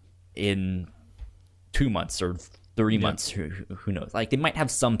 in 2 months or 3 months. Who knows? Like, they might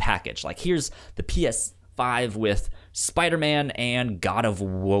have some package. Like, here's the PS5 with Spider-Man and God of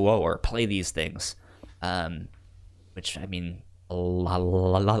War. Play these things. Which, I mean, a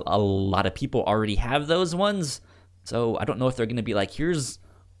lot of people already have those ones. So I don't know if they're going to be like, here's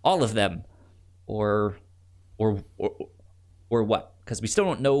all of them, or what? Because we still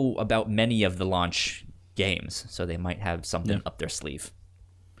don't know about many of the launch games. So they might have something up their sleeve.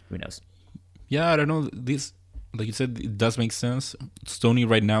 Who knows? Yeah, I don't know. This, like you said, it does make sense. Sony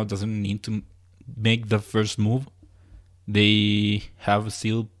right now doesn't need to make the first move. They have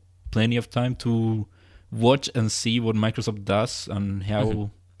still plenty of time to watch and see what Microsoft does and how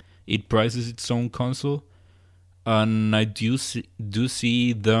it prices its own console. And I do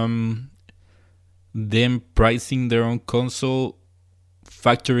see them pricing their own console,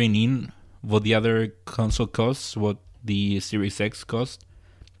 factoring in what the other console costs, what the Series X cost.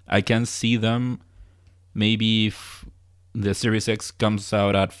 I can see them, maybe if the Series X comes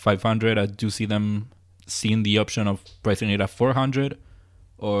out at 500, I do see them seeing the option of pricing it at 400,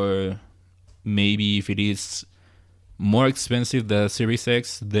 or maybe if it is more expensive, the Series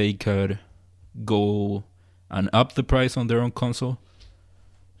X, they could go and up the price on their own console.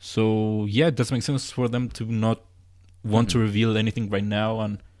 So yeah, it does make sense for them to not want to reveal anything right now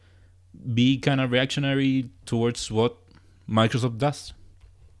and be kind of reactionary towards what Microsoft does.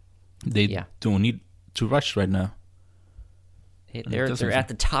 They don't need to rush right now. They're at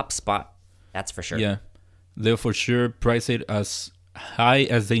the top spot, that's for sure. Yeah, they'll for sure price it as high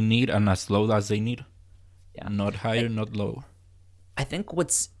as they need and as low as they need. Yeah, not higher, not lower. I think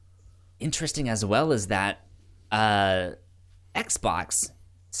what's interesting as well is that Xbox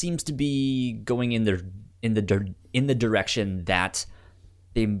seems to be going in the direction that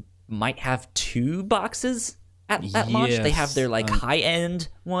they might have two boxes at launch. They have their like high end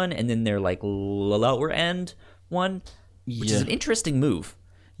one, and then their like lower end one, which is an interesting move.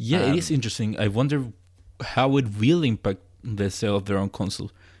 Yeah, it is interesting. I wonder how it will impact the sale of their own console,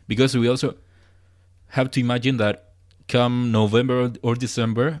 because we also have to imagine that come November or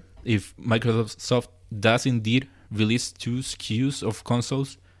December, if Microsoft does indeed release 2 SKUs of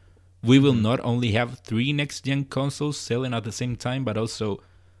consoles, we will not only have 3 next-gen consoles selling at the same time, but also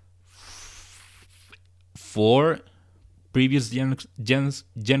 4 previous gen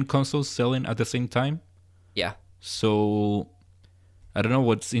consoles selling at the same time. Yeah. So I don't know,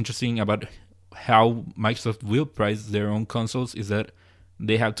 what's interesting about how Microsoft will price their own consoles is that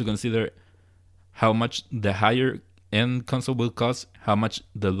they have to consider how much the higher end console will cost, how much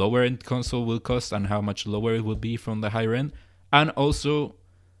the lower end console will cost, and how much lower it will be from the higher end, and also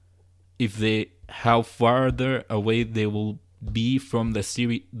how farther away they will be from the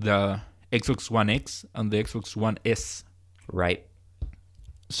Xbox One X and the Xbox One S. Right.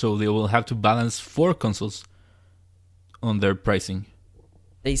 So they will have to balance 4 consoles on their pricing.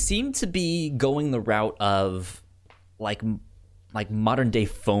 They seem to be going the route of like modern day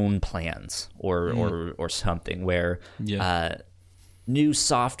phone plans or something, where new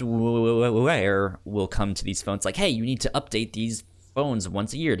software will come to these phones. Like, hey, you need to update these phones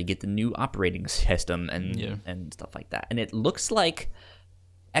once a year to get the new operating system and stuff like that. And it looks like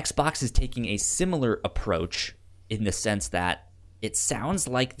Xbox is taking a similar approach in the sense that it sounds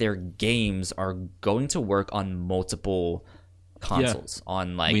like their games are going to work on multiple consoles.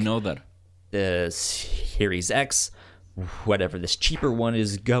 On like we know that. the Series X, whatever this cheaper one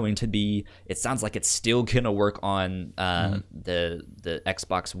is going to be. It sounds like it's still gonna work on the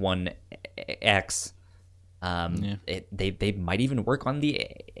Xbox One X. They might even work on the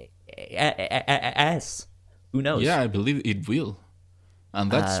S. Who knows? Yeah, I believe it will.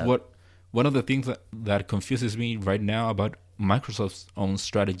 And that's one of the things that confuses me right now about Microsoft's own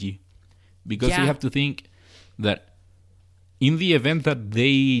strategy. Because you have to think that in the event that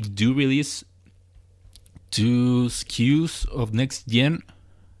they do release 2 SKUs of next gen,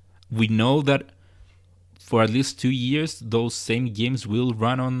 we know that for at least 2 years, those same games will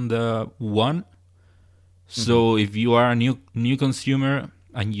run on the One. So if you are a new consumer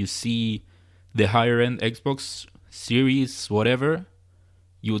and you see the higher end Xbox Series, whatever,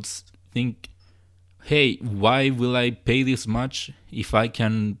 you would think, hey, why will I pay this much if I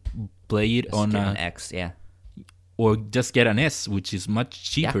can play it on an X, or just get an S, which is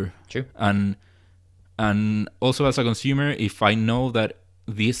much cheaper. Yeah, true. And also as a consumer, if I know that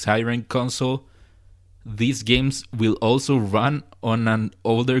this higher end console, these games will also run on an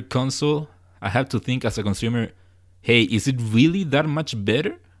older console, I have to think as a consumer, hey, is it really that much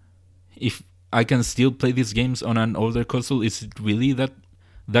better if I can still play these games on an older console? Is it really that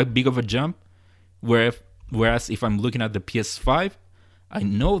big of a jump? Whereas if I'm looking at the PS5, I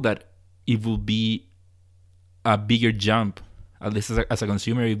know that it will be a bigger jump. At least as a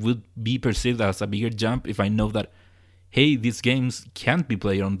consumer, it would be perceived as a bigger jump if I know that, hey, these games can't be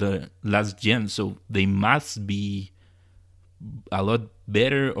played on the last gen, so they must be a lot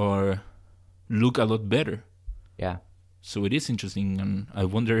better or look a lot better. Yeah. So it is interesting, and I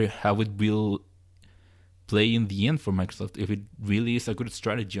wonder how it will play in the end for Microsoft, if it really is a good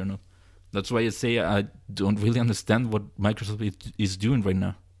strategy or not. That's why I say I don't really understand what Microsoft is doing right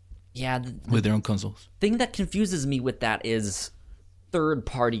now. Yeah, with their own consoles. Thing that confuses me with that is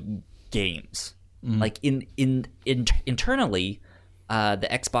third-party games. Like internally, the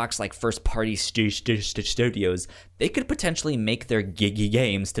Xbox like first-party studios, they could potentially make their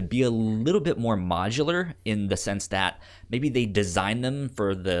games to be a little bit more modular in the sense that maybe they design them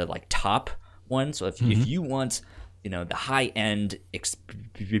for the like top one. So if you want, the high-end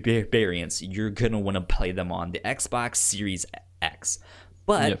experience, you're gonna want to play them on the Xbox Series X.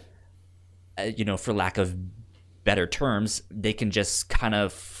 But for lack of better terms, they can just kind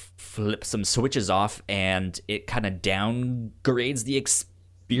of flip some switches off and it kind of downgrades the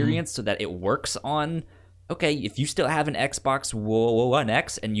experience so that it works on, okay, if you still have an Xbox One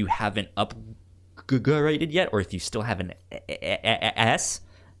X and you haven't upgraded yet, or if you still have an S,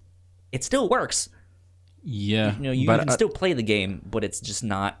 it still works. Yeah. You can still play the game, but it's just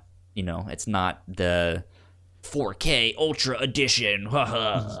not, it's not the 4K Ultra Edition.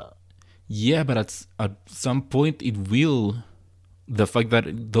 Yeah, but at some point it will. The fact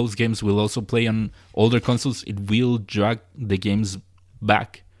that those games will also play on older consoles, it will drag the games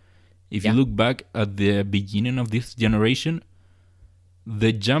back. If you look back at the beginning of this generation,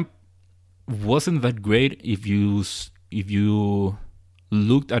 the jump wasn't that great. If you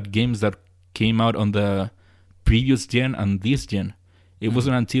looked at games that came out on the previous gen and this gen, it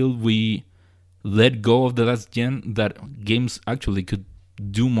wasn't until we let go of the last gen that games actually could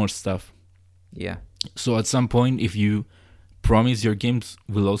do more stuff. Yeah. So at some point, if you promise your games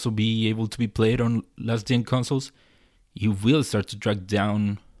will also be able to be played on last gen consoles, you will start to drag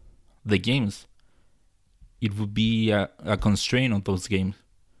down the games. It would be a constraint on those games.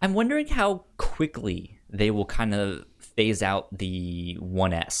 I'm wondering how quickly they will kind of phase out the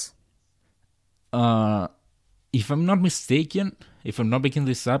 1S. If I'm not mistaken, if I'm not making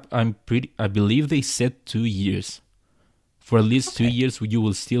this up, I believe they said 2 years. For at least 2 years, you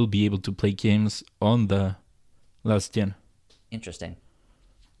will still be able to play games on the last gen. Interesting.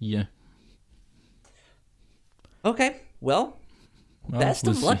 Yeah. Okay, well best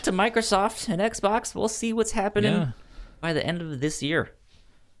of luck to Microsoft and Xbox. We'll see what's happening by the end of this year.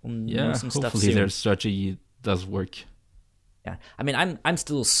 We'll some hopefully stuff soon. Their strategy does work. Yeah, I mean, I'm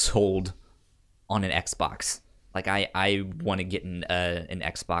still sold on an Xbox. Like I want to get an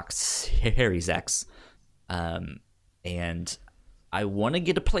Xbox Series X, and I want to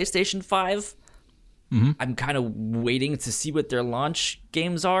get a PlayStation 5. I'm kind of waiting to see what their launch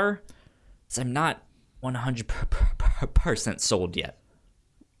games are, so I'm not 100% sold yet.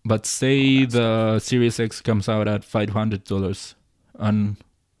 But say the Series X comes out at $500, and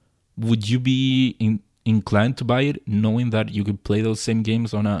would you be inclined to buy it, knowing that you could play those same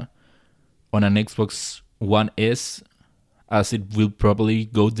games on an Xbox One S as it will probably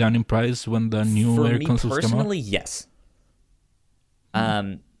go down in price when the newer consoles come out? Personally, yes.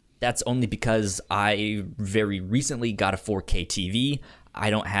 That's only because I very recently got a 4K TV. I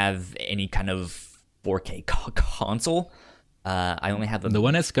don't have any kind of 4K console. I only have The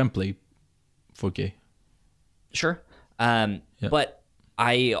One S can play 4K. Sure. But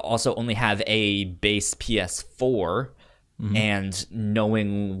I also only have a base PS4, and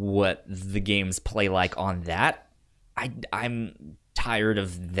knowing what the games play like on that, I'm tired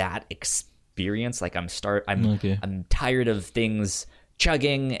of that experience. Like I'm tired of things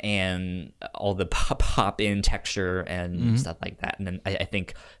chugging and all the pop in texture and stuff like that. And then I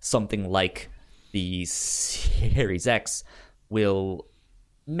think something like the Series X will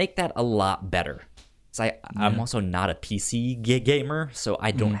make that a lot better. So I'm also not a PC gamer, so I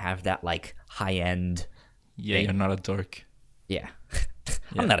don't have that like high end. Yeah, you're not a dork. Yeah.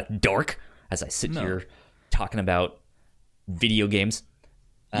 I'm not a dork as I sit here talking about video games.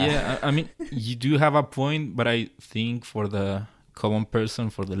 I mean, you do have a point, but I think for the common person,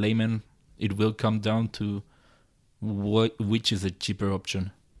 for the layman, it will come down to which is a cheaper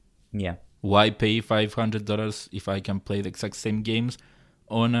option. Yeah. Why pay $500 if I can play the exact same games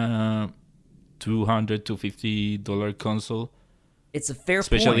on a $200 to $50 console? It's a fair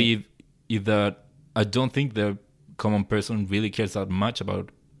point. Especially if I don't think the common person really cares that much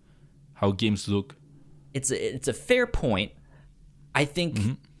about how games look. It's a fair point. I think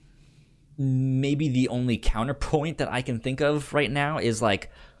maybe the only counterpoint that I can think of right now is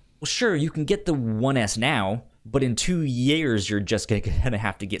like, well, sure, you can get the 1S now, but in 2 years, you're just going to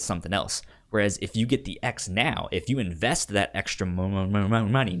have to get something else. Whereas if you get the X now, if you invest that extra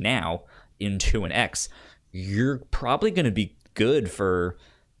money now into an X, you're probably going to be good for,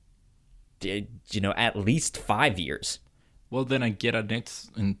 at least 5 years. Well, then I get an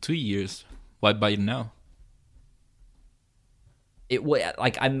X in 2 years. Why buy it now?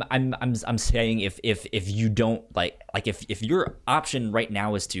 I'm saying if you don't if your option right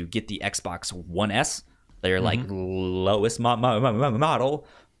now is to get the Xbox One S, their like lowest model,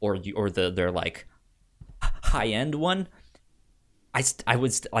 or their like high end one, I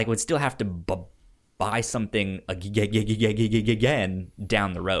would still have to buy something again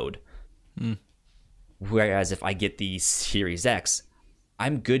down the road. Whereas if I get the Series X,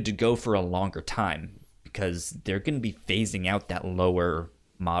 I'm good to go for a longer time, because they're going to be phasing out that lower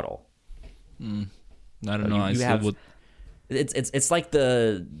model. I don't know. It's like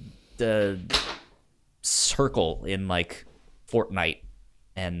the circle in like Fortnite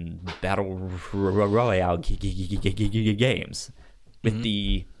and Battle Royale games. With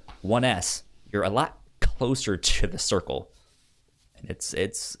the 1S, you're a lot closer to the circle, and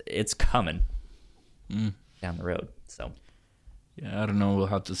it's coming down the road. So yeah, I don't know. We'll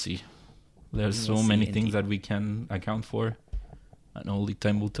have to see. There's so many things that we can account for, and only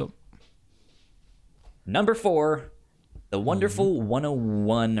time will tell. Number 4, the Wonderful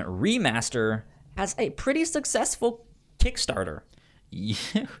 101 remaster has a pretty successful Kickstarter.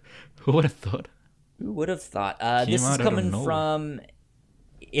 Yeah, who would have thought? Who would have thought? This is coming from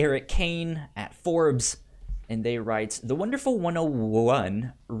Eric Kane at Forbes, and they write, the Wonderful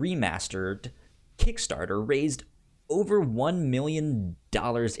 101 remastered Kickstarter raised over $1 million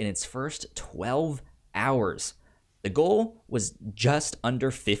in its first 12 hours. The goal was just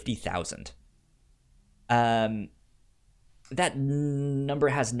under 50,000. That number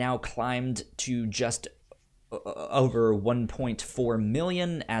has now climbed to just over 1.4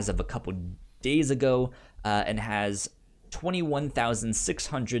 million as of a couple days ago, and has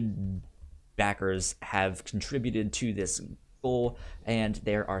 21,600 backers have contributed to this goal, and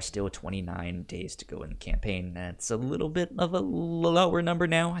there are still 29 days to go in the campaign. That's a little bit of a lower number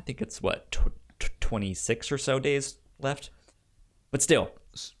now. I think it's 26 or so days left, but still.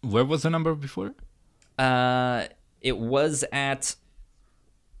 Where was the number before? It was at,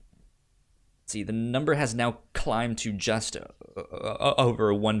 the number has now climbed to just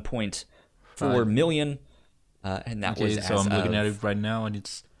over 1.4 million, and that was so I'm looking at it right now, and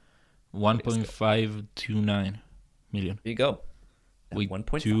it's 1.529 million. There you go. With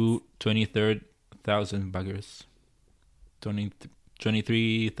 23,000 baggers.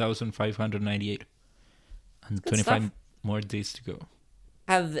 23,598. And 25 stuff. More days to go.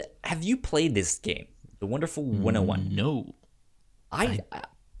 Have you played this game, The Wonderful 101? No. I've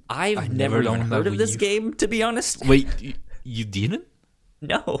never even heard of this game, to be honest. Wait, you didn't?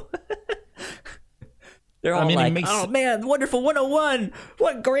 No. They're all oh man, Wonderful 101,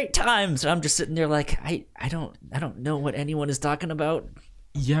 what great times! And I'm just sitting there like, I don't know what anyone is talking about.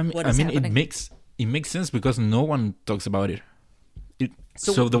 Yeah, I mean it makes sense because no one talks about it.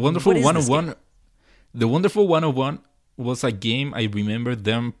 So the Wonderful 101, the Wonderful 101 was a game I remember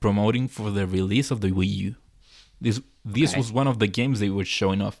them promoting for the release of the Wii U. This was one of the games they were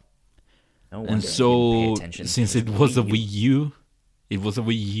showing off. No And wonder I didn't so, pay attention. since it was a Wii U, it was a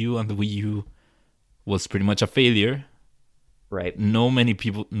Wii U, and the Wii U was pretty much a failure. Right. Not many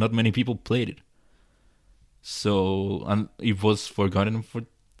people played it. So, and it was forgotten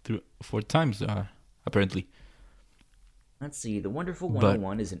for times, apparently. Let's see. The Wonderful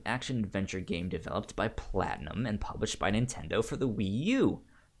 101 is an action-adventure game developed by Platinum and published by Nintendo for the Wii U.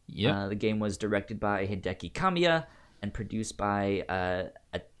 Yeah. The game was directed by Hideki Kamiya and produced by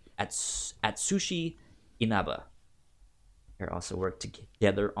Atsushi Inaba. They also worked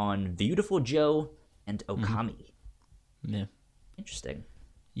together on Beautiful Joe and Okami. Yeah. Interesting.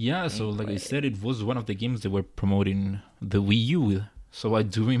 Yeah, so like I said, it was one of the games they were promoting the Wii U with. So I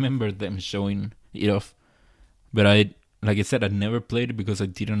do remember them showing it off. But like I said, I never played it because I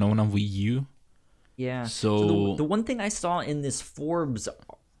didn't own a Wii U. Yeah. So the one thing I saw in this Forbes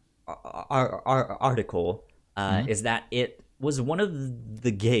article is that it was one of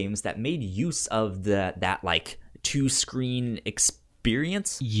the games that made use of that like 2-screen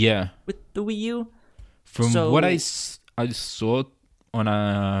experience. Yeah. With the Wii U. From what I saw on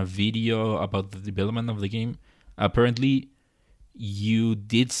a video about the development of the game, apparently you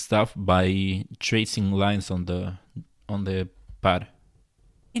did stuff by tracing lines on the pad.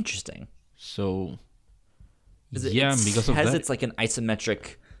 Interesting. So yeah, because of that, it's like an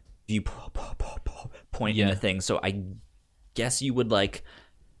isometric view point in the thing. So I guess you would like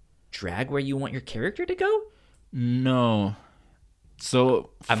drag where you want your character to go. No.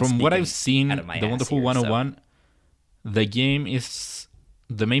 So from what I've seen, the Wonderful 101, the game is,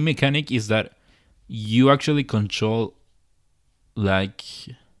 the main mechanic is that you actually control, like,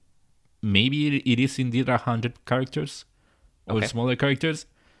 maybe it is indeed 100 characters or smaller characters.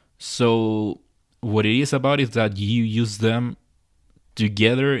 So what it is about is that you use them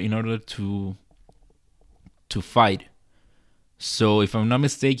together in order to fight. So if I'm not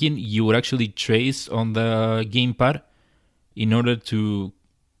mistaken, you would actually trace on the gamepad in order to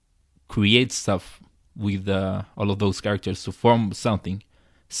create stuff with all of those characters to form something,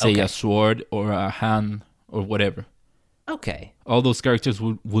 say a sword or a hand or whatever. Okay. All those characters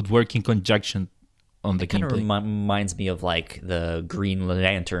would work in conjunction on the gameplay. Kind of reminds me of like the Green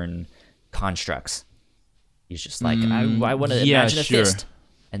Lantern constructs. He's just like, I want to imagine a fist,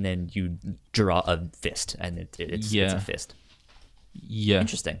 and then you draw a fist, and it's a fist. Yeah.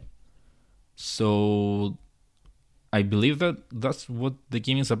 Interesting. So I believe that's what the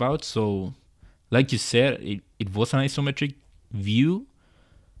game is about. So, like you said, it was an isometric view.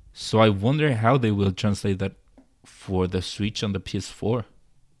 So I wonder how they will translate that for the Switch and the PS4.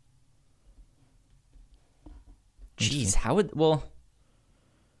 Jeez, how would... Well,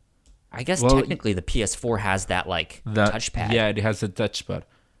 I guess technically the PS4 has that, like, touchpad. Yeah, it has a touchpad.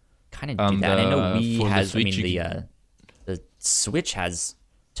 Kind of do that. I know Wii has... the Switch has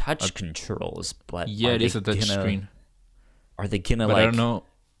touch controls, but... Yeah, it is a touch screen. Are they gonna, but like, I don't know.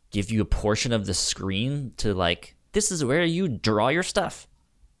 Give you a portion of the screen to, like, this is where you draw your stuff?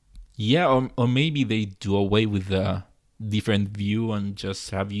 Yeah, or maybe they do away with the different view and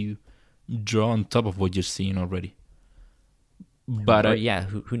just have you draw on top of what you're seeing already. But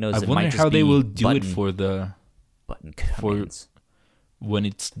who knows? I wonder how they will do it for the button commands when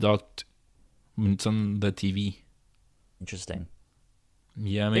it's docked, when it's on the TV. Interesting.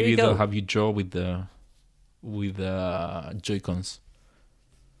 Yeah, maybe they'll have you draw with the Joy-Cons.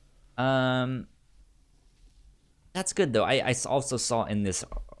 That's good though. I also saw in this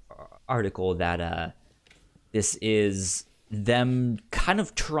article that this is them kind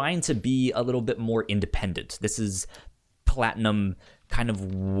of trying to be a little bit more independent. This is Platinum kind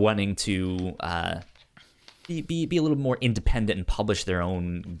of wanting to be a little more independent and publish their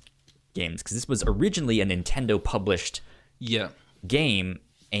own games, because this was originally a Nintendo published game,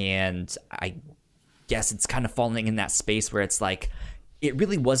 and I guess it's kind of falling in that space where it's like it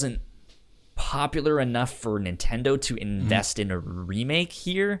really wasn't popular enough for Nintendo to invest in a remake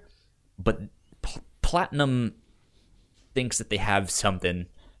here, but Platinum thinks that they have something,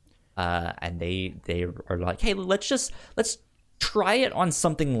 and they are like, hey, let's try it on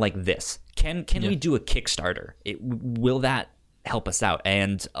something like this. Can we do a Kickstarter? Will that help us out?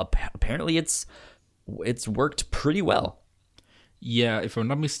 And apparently it's worked pretty well. Yeah, if I'm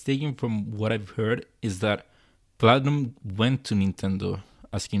not mistaken, from what I've heard, is that Platinum went to Nintendo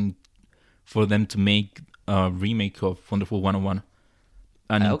asking for them to make a remake of Wonderful 101.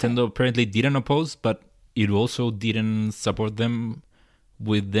 And Nintendo apparently didn't oppose, but it also didn't support them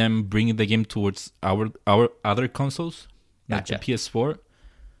with them bringing the game towards our other consoles, like the PS4.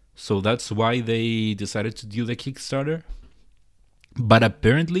 So that's why they decided to do the Kickstarter. But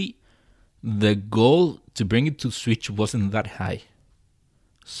apparently, the goal to bring it to Switch wasn't that high.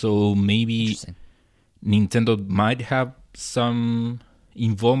 So maybe Nintendo might have some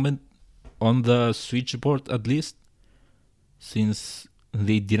involvement on the Switch board at least, since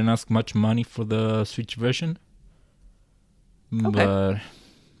they didn't ask much money for the Switch version. Okay. But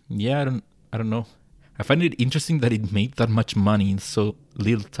yeah, I don't know. I find it interesting that it made that much money in so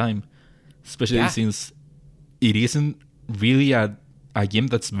little time, especially since it isn't really a game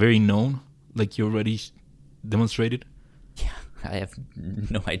that's very known, like you already demonstrated. Yeah, I have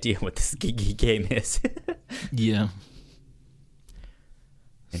no idea what this game is. Yeah.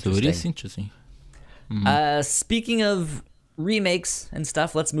 So it is interesting. Speaking of remakes and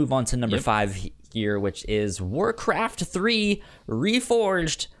stuff, let's move on to number 5 here, which is Warcraft 3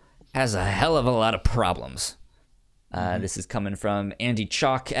 Reforged has a hell of a lot of problems. This is coming from Andy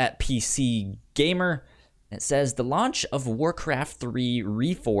Chalk at PC Gamer. It says, the launch of Warcraft 3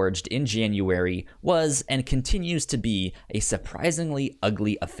 Reforged in January was and continues to be a surprisingly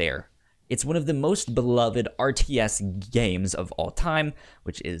ugly affair. It's one of the most beloved RTS games of all time,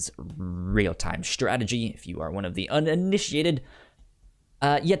 which is real-time strategy, if you are one of the uninitiated.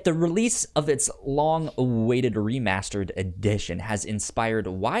 Yet the release of its long-awaited remastered edition has inspired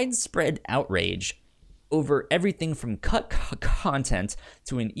widespread outrage over everything from cut content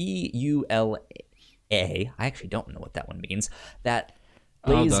to an EULA. I actually don't know what that one means. That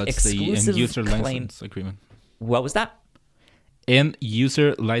lays exclusive the end-user claim. license agreement. What was that?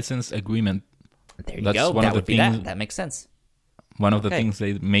 End-user license agreement. There you go. That would be that. That makes sense. One of the things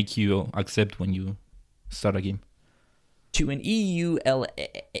they make you accept when you start a game. To an EULA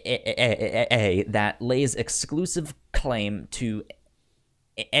that lays exclusive claim to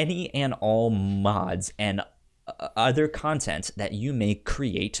any and all mods and other content that you may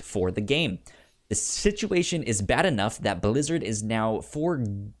create for the game. The situation is bad enough that Blizzard is now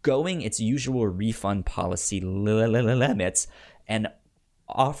foregoing its usual refund policy limits and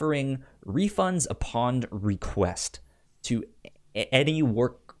offering refunds upon request to any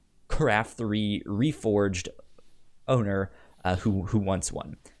Warcraft 3 Reforged owner who wants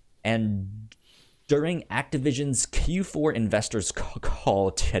one. And during Activision's Q4 investors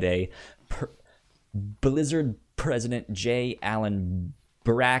call today, Blizzard President J. Allen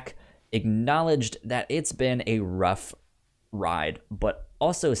Brack acknowledged that it's been a rough ride, but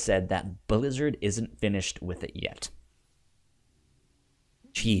also said that Blizzard isn't finished with it yet.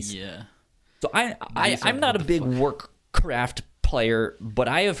 Jeez. Yeah. So I'm not a big Warcraft player, but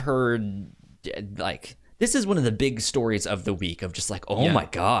I have heard, like, this is one of the big stories of the week of just like, oh my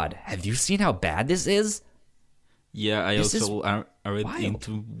God, have you seen how bad this is? Yeah, I read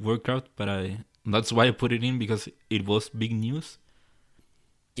into Warcraft, but that's why I put it in, because it was big news.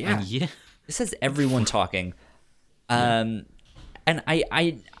 Yeah. This has everyone talking. And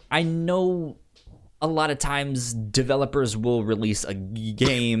I know a lot of times developers will release a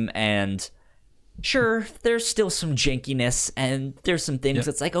game and sure, there's still some jankiness and there's some things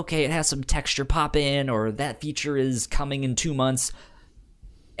that's like, okay, it has some texture pop in, or that feature is coming in 2 months.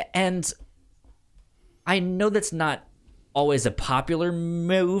 And I know that's not always a popular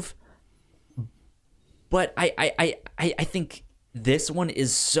move, but I think this one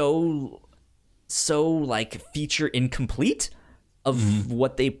is so like feature incomplete of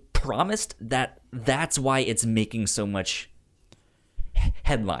what they promised that's why it's making so much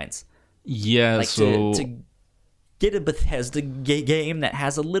headlines. Yeah, like so to get a Bethesda game that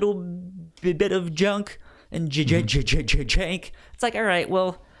has a little bit of junk and jank, it's like, all right,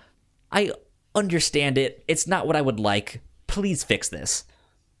 well, I understand it. It's not what I would like. Please fix this.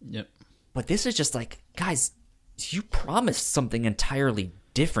 Yep. But this is just like, guys, you promised something entirely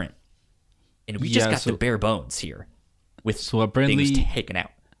different, and we just got the bare bones here with apparently things taken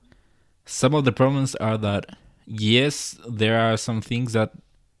out. Some of the problems are that, yes, there are some things that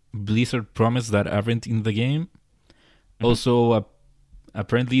Blizzard promised that aren't in the game. Also,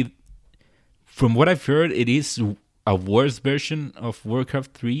 apparently, from what I've heard, it is a worse version of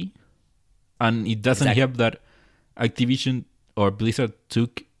Warcraft 3, and it doesn't help that Activision or Blizzard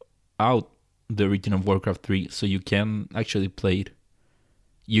took out the original Warcraft 3, so you can actually play it.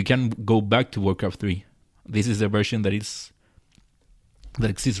 You can go back to Warcraft 3. This is the version that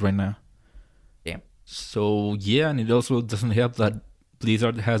exists right now. Damn. So yeah, and it also doesn't help that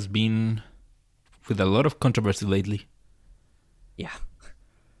Blizzard has been with a lot of controversy lately. Yeah.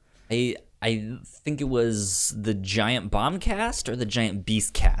 I think it was the Giant Bombcast or the Giant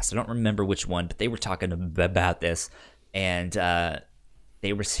Beastcast. I don't remember which one, but they were talking about this, and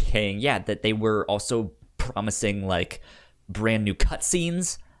they were saying, that they were also promising like brand new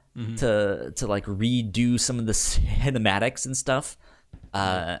cutscenes to like redo some of the cinematics and stuff,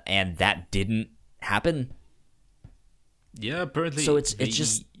 and that didn't happen. Yeah, apparently. So it's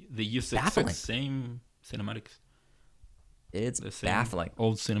just they use the baffling. exact same cinematics. It's The same baffling.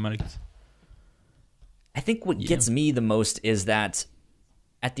 old cinematics. I think what gets me the most is that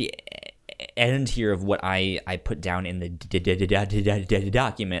at the end here of what I put down in the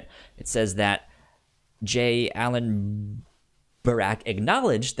document, it says that J. Allen Barak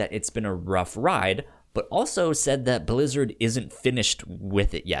acknowledged that it's been a rough ride, but also said that Blizzard isn't finished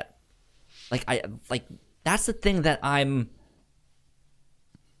with it yet. Like that's the thing that I'm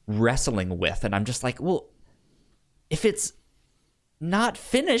wrestling with, and I'm just like, well, if it's not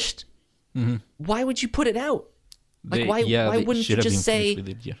finished, why would you put it out? Like, why wouldn't you just say,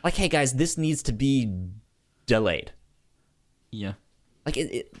 like, hey guys, this needs to be delayed? Yeah.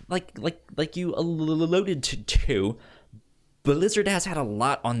 Like you alluded to, Blizzard has had a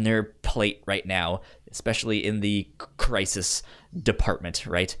lot on their plate right now, especially in the crisis department,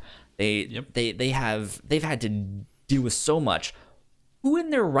 right? They've had to deal with so much. Who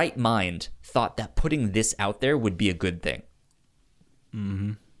in their right mind thought that putting this out there would be a good thing?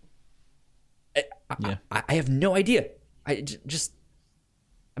 I have no idea. I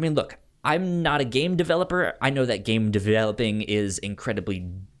mean, look, I'm not a game developer. I know that game developing is incredibly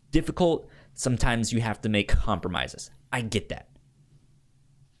difficult. Sometimes you have to make compromises. I get that.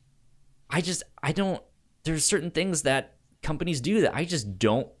 I don't, there's certain things that companies do that I just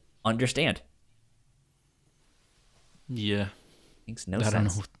don't understand. Yeah. Makes no sense. I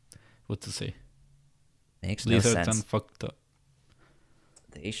don't know what to say. Makes no sense. Blizzard's fucked up.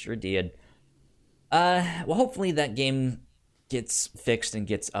 They sure did. Well, hopefully that game gets fixed and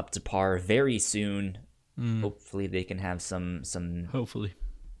gets up to par very soon. Hopefully they can have some hopefully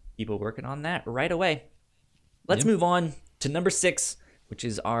people working on that right away. Let's move on to number 6, which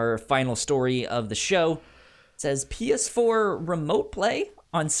is our final story of the show. It says PS4 remote play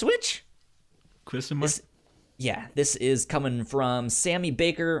on Switch? Question mark? This is coming from Sammy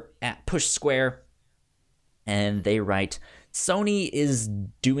Baker at Push Square. And they write, Sony is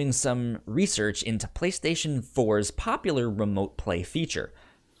doing some research into PlayStation 4's popular remote play feature,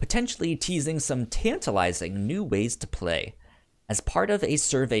 potentially teasing some tantalizing new ways to play. As part of a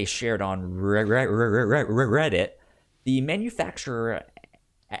survey shared on Reddit, the manufacturer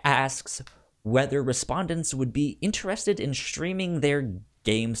asks whether respondents would be interested in streaming their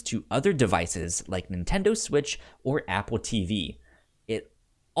games to other devices like Nintendo Switch or Apple TV. It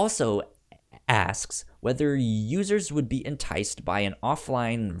also asks whether users would be enticed by an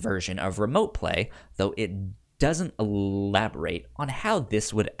offline version of remote play, though it doesn't elaborate on how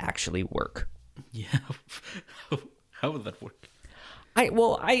this would actually work. Yeah, how would that work?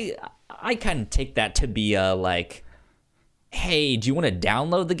 I kind of take that to be like, hey, do you want to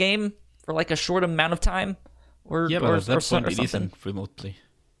download the game for like a short amount of time, or at that point it something? isn't remote play.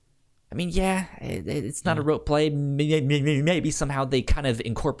 I mean, it's not a remote play. Maybe somehow they kind of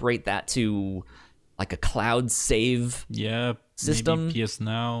incorporate that to like a cloud save system. Maybe PS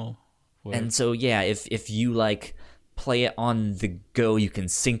Now. And so, if you like play it on the go, you can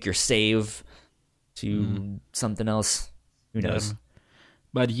sync your save to something else. Who knows?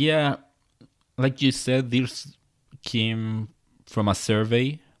 But yeah, like you said, this came from a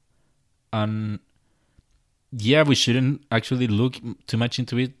survey. And yeah, we shouldn't actually look too much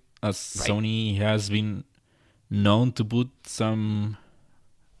into it, as Sony has been known to put some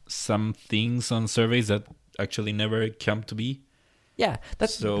things on surveys that actually never come to be. Yeah,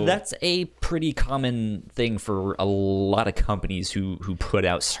 that's a pretty common thing for a lot of companies who put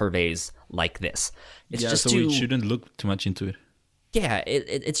out surveys like this. It's just so we shouldn't look too much into it. Yeah,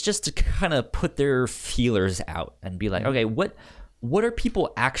 it's just to kind of put their feelers out and be like, okay, what are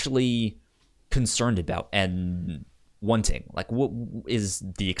people actually concerned about and wanting? Like, what is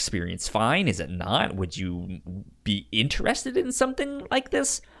the experience fine? Is it not? Would you be interested in something like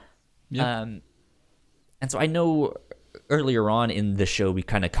this? Yeah. And so I know earlier on in the show we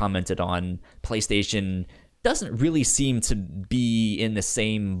kind of commented on PlayStation doesn't really seem to be in the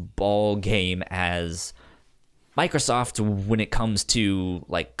same ball game as Microsoft when it comes to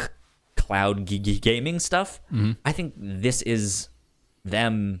like cloud gaming stuff. I think this is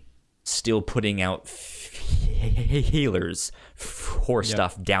them still putting out healers for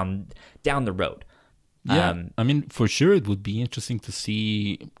stuff down the road. Yeah, I mean, for sure it would be interesting to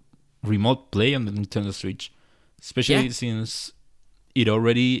see remote play on the Nintendo Switch, especially since it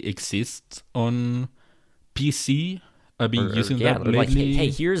already exists on PC. I've been using that lately. Like, hey,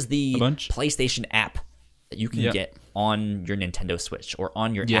 here's the PlayStation app that you can get on your Nintendo Switch or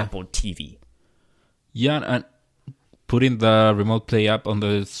on your Apple TV. Yeah, and putting the remote play app on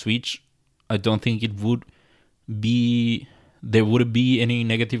the Switch, I don't think it would be there wouldn't be any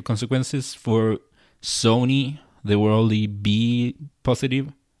negative consequences for Sony. They will only be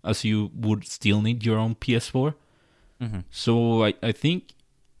positive, as you would still need your own PS4. So I think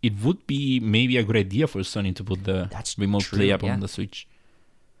it would be maybe a good idea for Sony to put the remote play app on the Switch.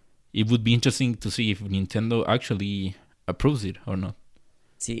 It would be interesting to see if Nintendo actually approves it or not.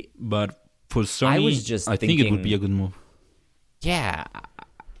 See, but for Sony, I think it would be a good move. Yeah,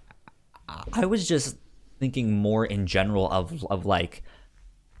 I was just thinking more in general of like,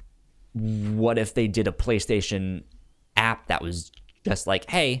 what if they did a PlayStation app that was just like,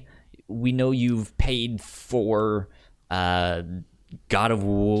 hey, we know you've paid for God of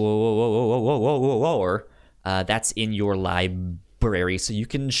War, that's in your library, so you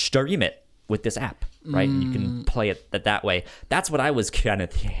can stream it with this app, right? And you can play it that way. That's what I was kind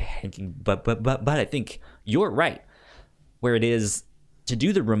of thinking. But I think you're right. Where it is to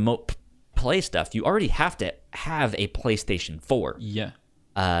do the remote play stuff, you already have to have a PlayStation 4. Yeah.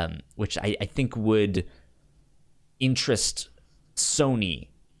 Which I think would interest Sony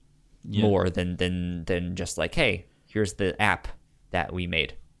more than just like, hey, here's the app that we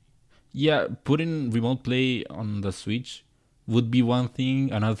made. Yeah, putting remote play on the Switch would be one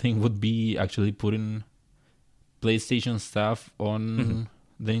thing. Another thing would be actually putting PlayStation stuff on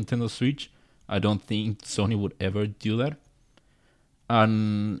the Nintendo Switch. I don't think Sony would ever do that.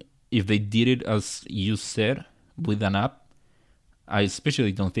 And if they did it, as you said, with an app, I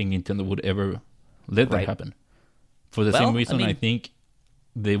especially don't think Nintendo would ever let that happen. For the same reason, I think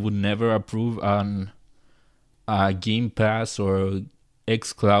they would never approve a Game Pass or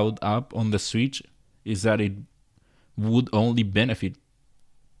xCloud app on the Switch, is that it would only benefit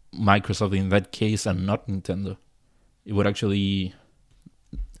Microsoft in that case and not Nintendo. It would actually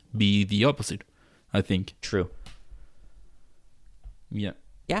be the opposite, I think. True. Yeah.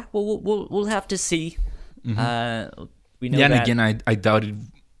 Yeah, well, we'll have to see. We know and again, I doubt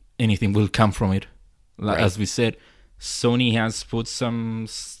anything will come from it. As we said, Sony has put some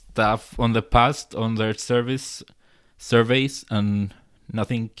stuff on the past on their surveys, and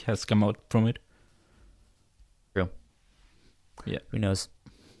nothing has come out from it. True. Yeah. Who knows?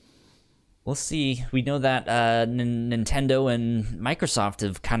 We'll see. We know that Nintendo and Microsoft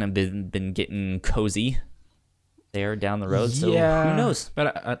have kind of been getting cozy there down the road. So who knows?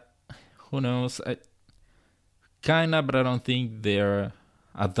 But who knows? But I don't think they're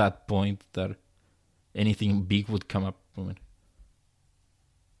at that point that anything big would come up from it.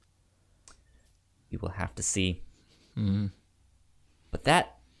 We will have to see. But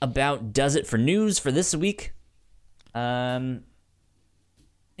that about does it for news for this week. Ignacio.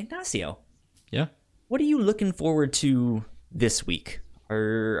 Yeah? What are you looking forward to this week?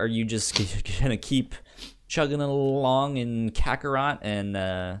 Are you just gonna keep chugging along in Kakarot and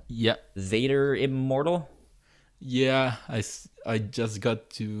Vader Immortal? Yeah, I just got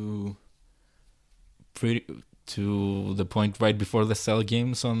to the point right before the Cell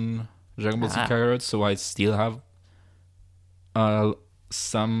games on Dragon Ball Z Kakarot, so I still have a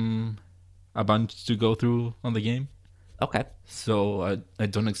bunch to go through on the game. Okay. So I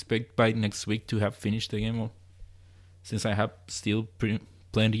don't expect by next week to have finished the game, since I have still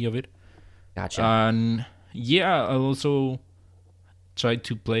plenty of it. Gotcha. And yeah, I'll also try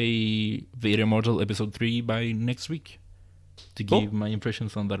to play Vader Immortal Episode 3 by next week to give my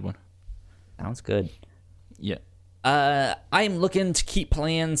impressions on that one. Sounds good. Yeah. I'm looking to keep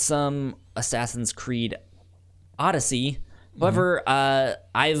playing some Assassin's Creed Odyssey. However,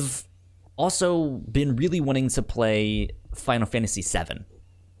 I've also been really wanting to play Final Fantasy VII.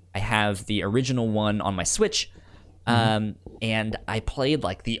 I have the original one on my Switch, and I played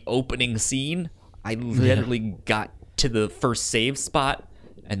like the opening scene. I literally got to the first save spot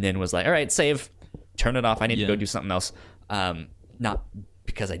and then was like, all right, save, turn it off. I need to go do something else. Not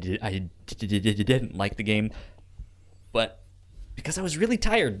because I didn't like the game, but because I was really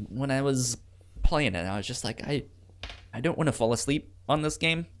tired when I was playing it. I was just like, I don't want to fall asleep on this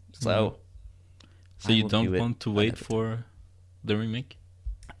game. So you don't want to wait for the remake?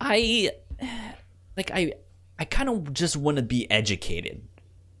 I kind of just want to be educated,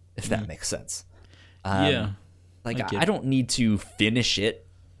 if that makes sense. I don't need to finish it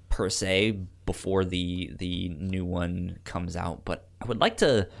per se before the new one comes out, but I would like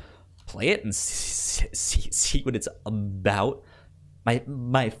to play it and see what it's about.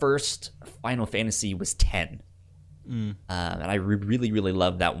 My first Final Fantasy was 10, and I really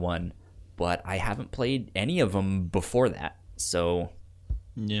loved that one, but I haven't played any of them before that. So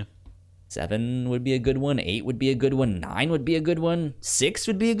 7 would be a good one, 8 would be a good one, 9 would be a good one, 6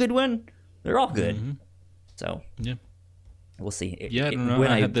 would be a good one. They're all good. So we'll see. Yeah, I don't know.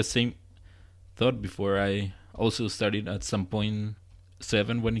 I had the same thought before. I also started at some point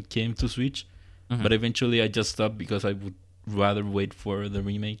 7 when it came to Switch, but eventually I just stopped because I would rather wait for the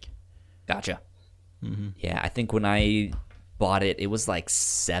remake. Gotcha. Yeah, I think when I bought it, it was like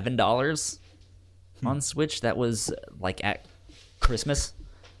 $7 on Switch. That was like at Christmas.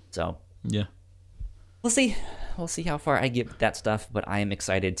 So yeah, we'll see. We'll see how far I get with that stuff, but I am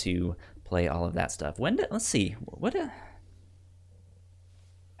excited to play all of that stuff. Let's see. I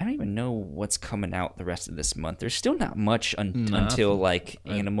don't even know what's coming out the rest of this month. There's still not much until like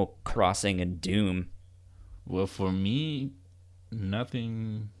Animal Crossing and Doom. Well, for me,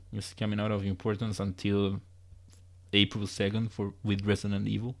 nothing is coming out of importance until April 2nd with Resident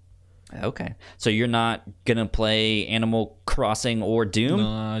Evil. Okay. So you're not going to play Animal Crossing or Doom? No,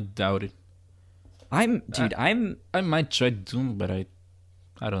 I doubt it. I might try Doom, but I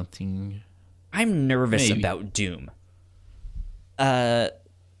don't think... I'm nervous about Doom. I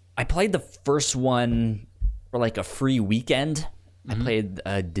played the first one for like a free weekend. I played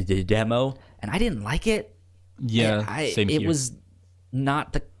the demo, and I didn't like it. Yeah, same here. It was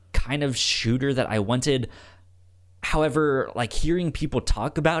not the kind of shooter that I wanted. However, like hearing people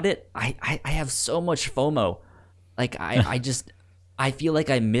talk about it, I have so much FOMO. Like I feel like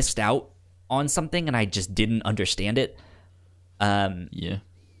I missed out on something and I just didn't understand it. Yeah.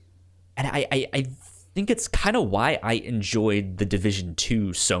 And I think it's kind of why I enjoyed The Division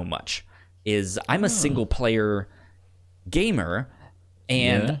 2 so much. Is I'm a single player gamer,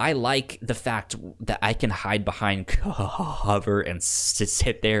 and I like the fact that I can hide behind cover and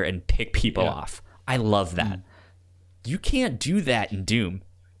sit there and pick people off. I love that. You can't do that in Doom.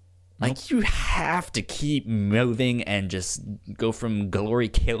 Like, you have to keep moving and just go from glory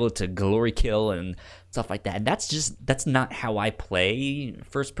kill to glory kill and stuff like that. And that's not how I play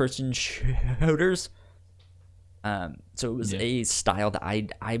first-person shooters. So it was a style that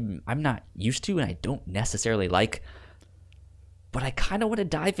I'm not used to and I don't necessarily like. But I kind of want to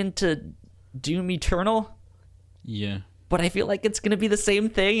dive into Doom Eternal. Yeah. But I feel like it's going to be the same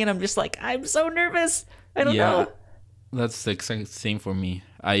thing, and I'm just like, I'm so nervous. I don't know. That's the exact same for me.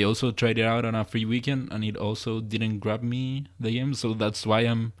 I also tried it out on a free weekend, and it also didn't grab me, the game. So that's why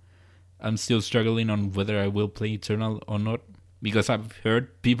I'm still struggling on whether I will play Eternal or not. Because I've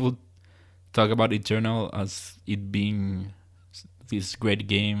heard people talk about Eternal as it being this great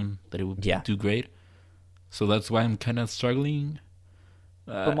game, that it would do great. So that's why I'm kind of struggling.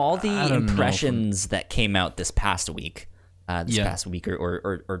 From all the impressions that came out this past week, past week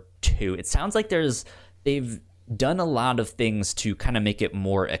or two, it sounds like they've done a lot of things to kind of make it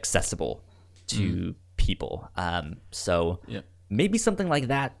more accessible to people. So maybe something like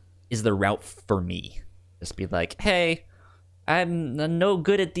that is the route for me. Just be like, hey, I'm no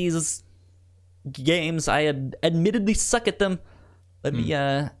good at these games. I admittedly suck at them. Let me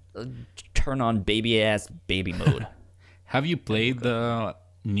turn on baby mode. Have you played the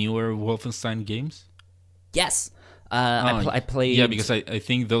newer Wolfenstein games? Yes. I played... Yeah, because I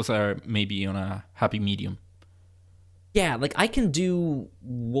think those are maybe on a happy medium. Yeah, like I can do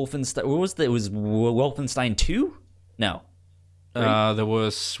Wolfenstein... What was that? It was Wolfenstein 2? No. There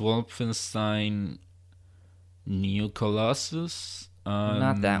was Wolfenstein New Colossus.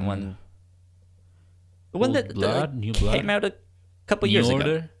 Not that one. The one that New Blood? Came out a couple years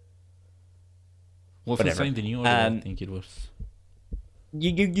ago. Wolfenstein the New Order, I think it was.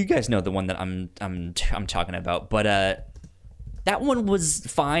 You guys know the one that I'm talking about, but that one was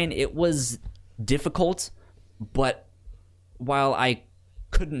fine. It was difficult, but while I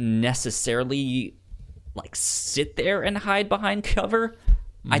couldn't necessarily like sit there and hide behind cover,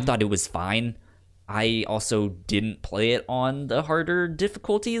 I thought it was fine. I also didn't play it on the harder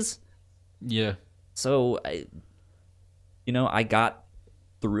difficulties. Yeah. So I got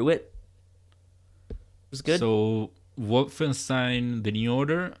through it. It was good. So Wolfenstein the New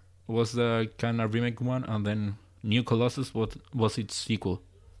Order was the kind of remake one, and then New Colossus was its sequel.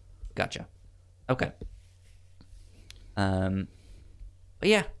 Gotcha. Okay. But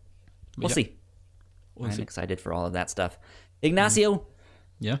yeah, we'll see. I'm excited for all of that stuff. Ignacio,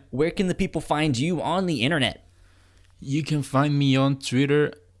 where can the people find you on the internet? You can find me on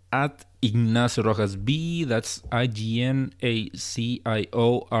Twitter at Ignacio Rojas B. That's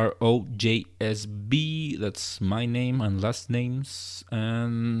IGNACIOROJSB. That's my name and last names.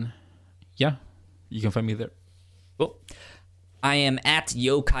 And yeah, you can find me there. Cool. I am at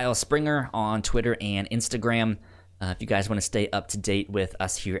Yo Kyle Springer on Twitter and Instagram. If you guys want to stay up to date with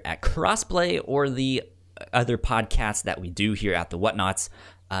us here at Crossplay or the other podcasts that we do here at The Whatnauts,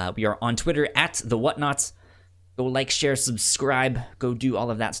 we are on Twitter at The Whatnauts. Go like, share, subscribe. Go do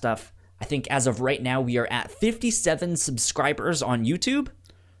all of that stuff. I think as of right now, we are at 57 subscribers on YouTube.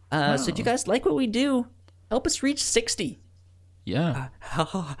 So if you guys like what we do, help us reach 60. Yeah.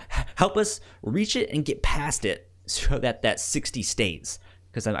 Help us reach it and get past it so that 60 stays.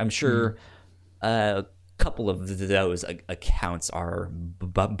 Because I'm sure a couple of those accounts are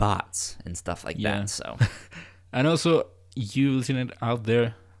bots and stuff like that. So, and also, you listening out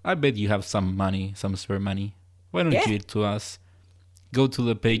there, I bet you have some money, some spare money. Why don't you give it to us? Go to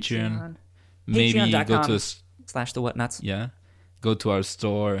the Patreon. Maybe go to /thewhatnots. Yeah. Go to our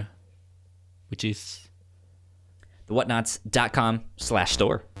store, which is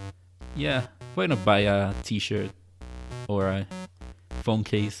thewhatnots.com/store. Yeah. Why not buy a t-shirt or a phone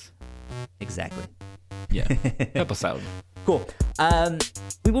case? Exactly. Yeah. Help us out. Cool.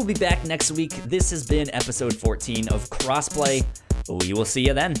 We will be back next week. This has been episode 14 of Crossplay. We will see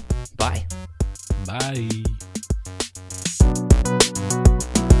you then. Bye. Bye.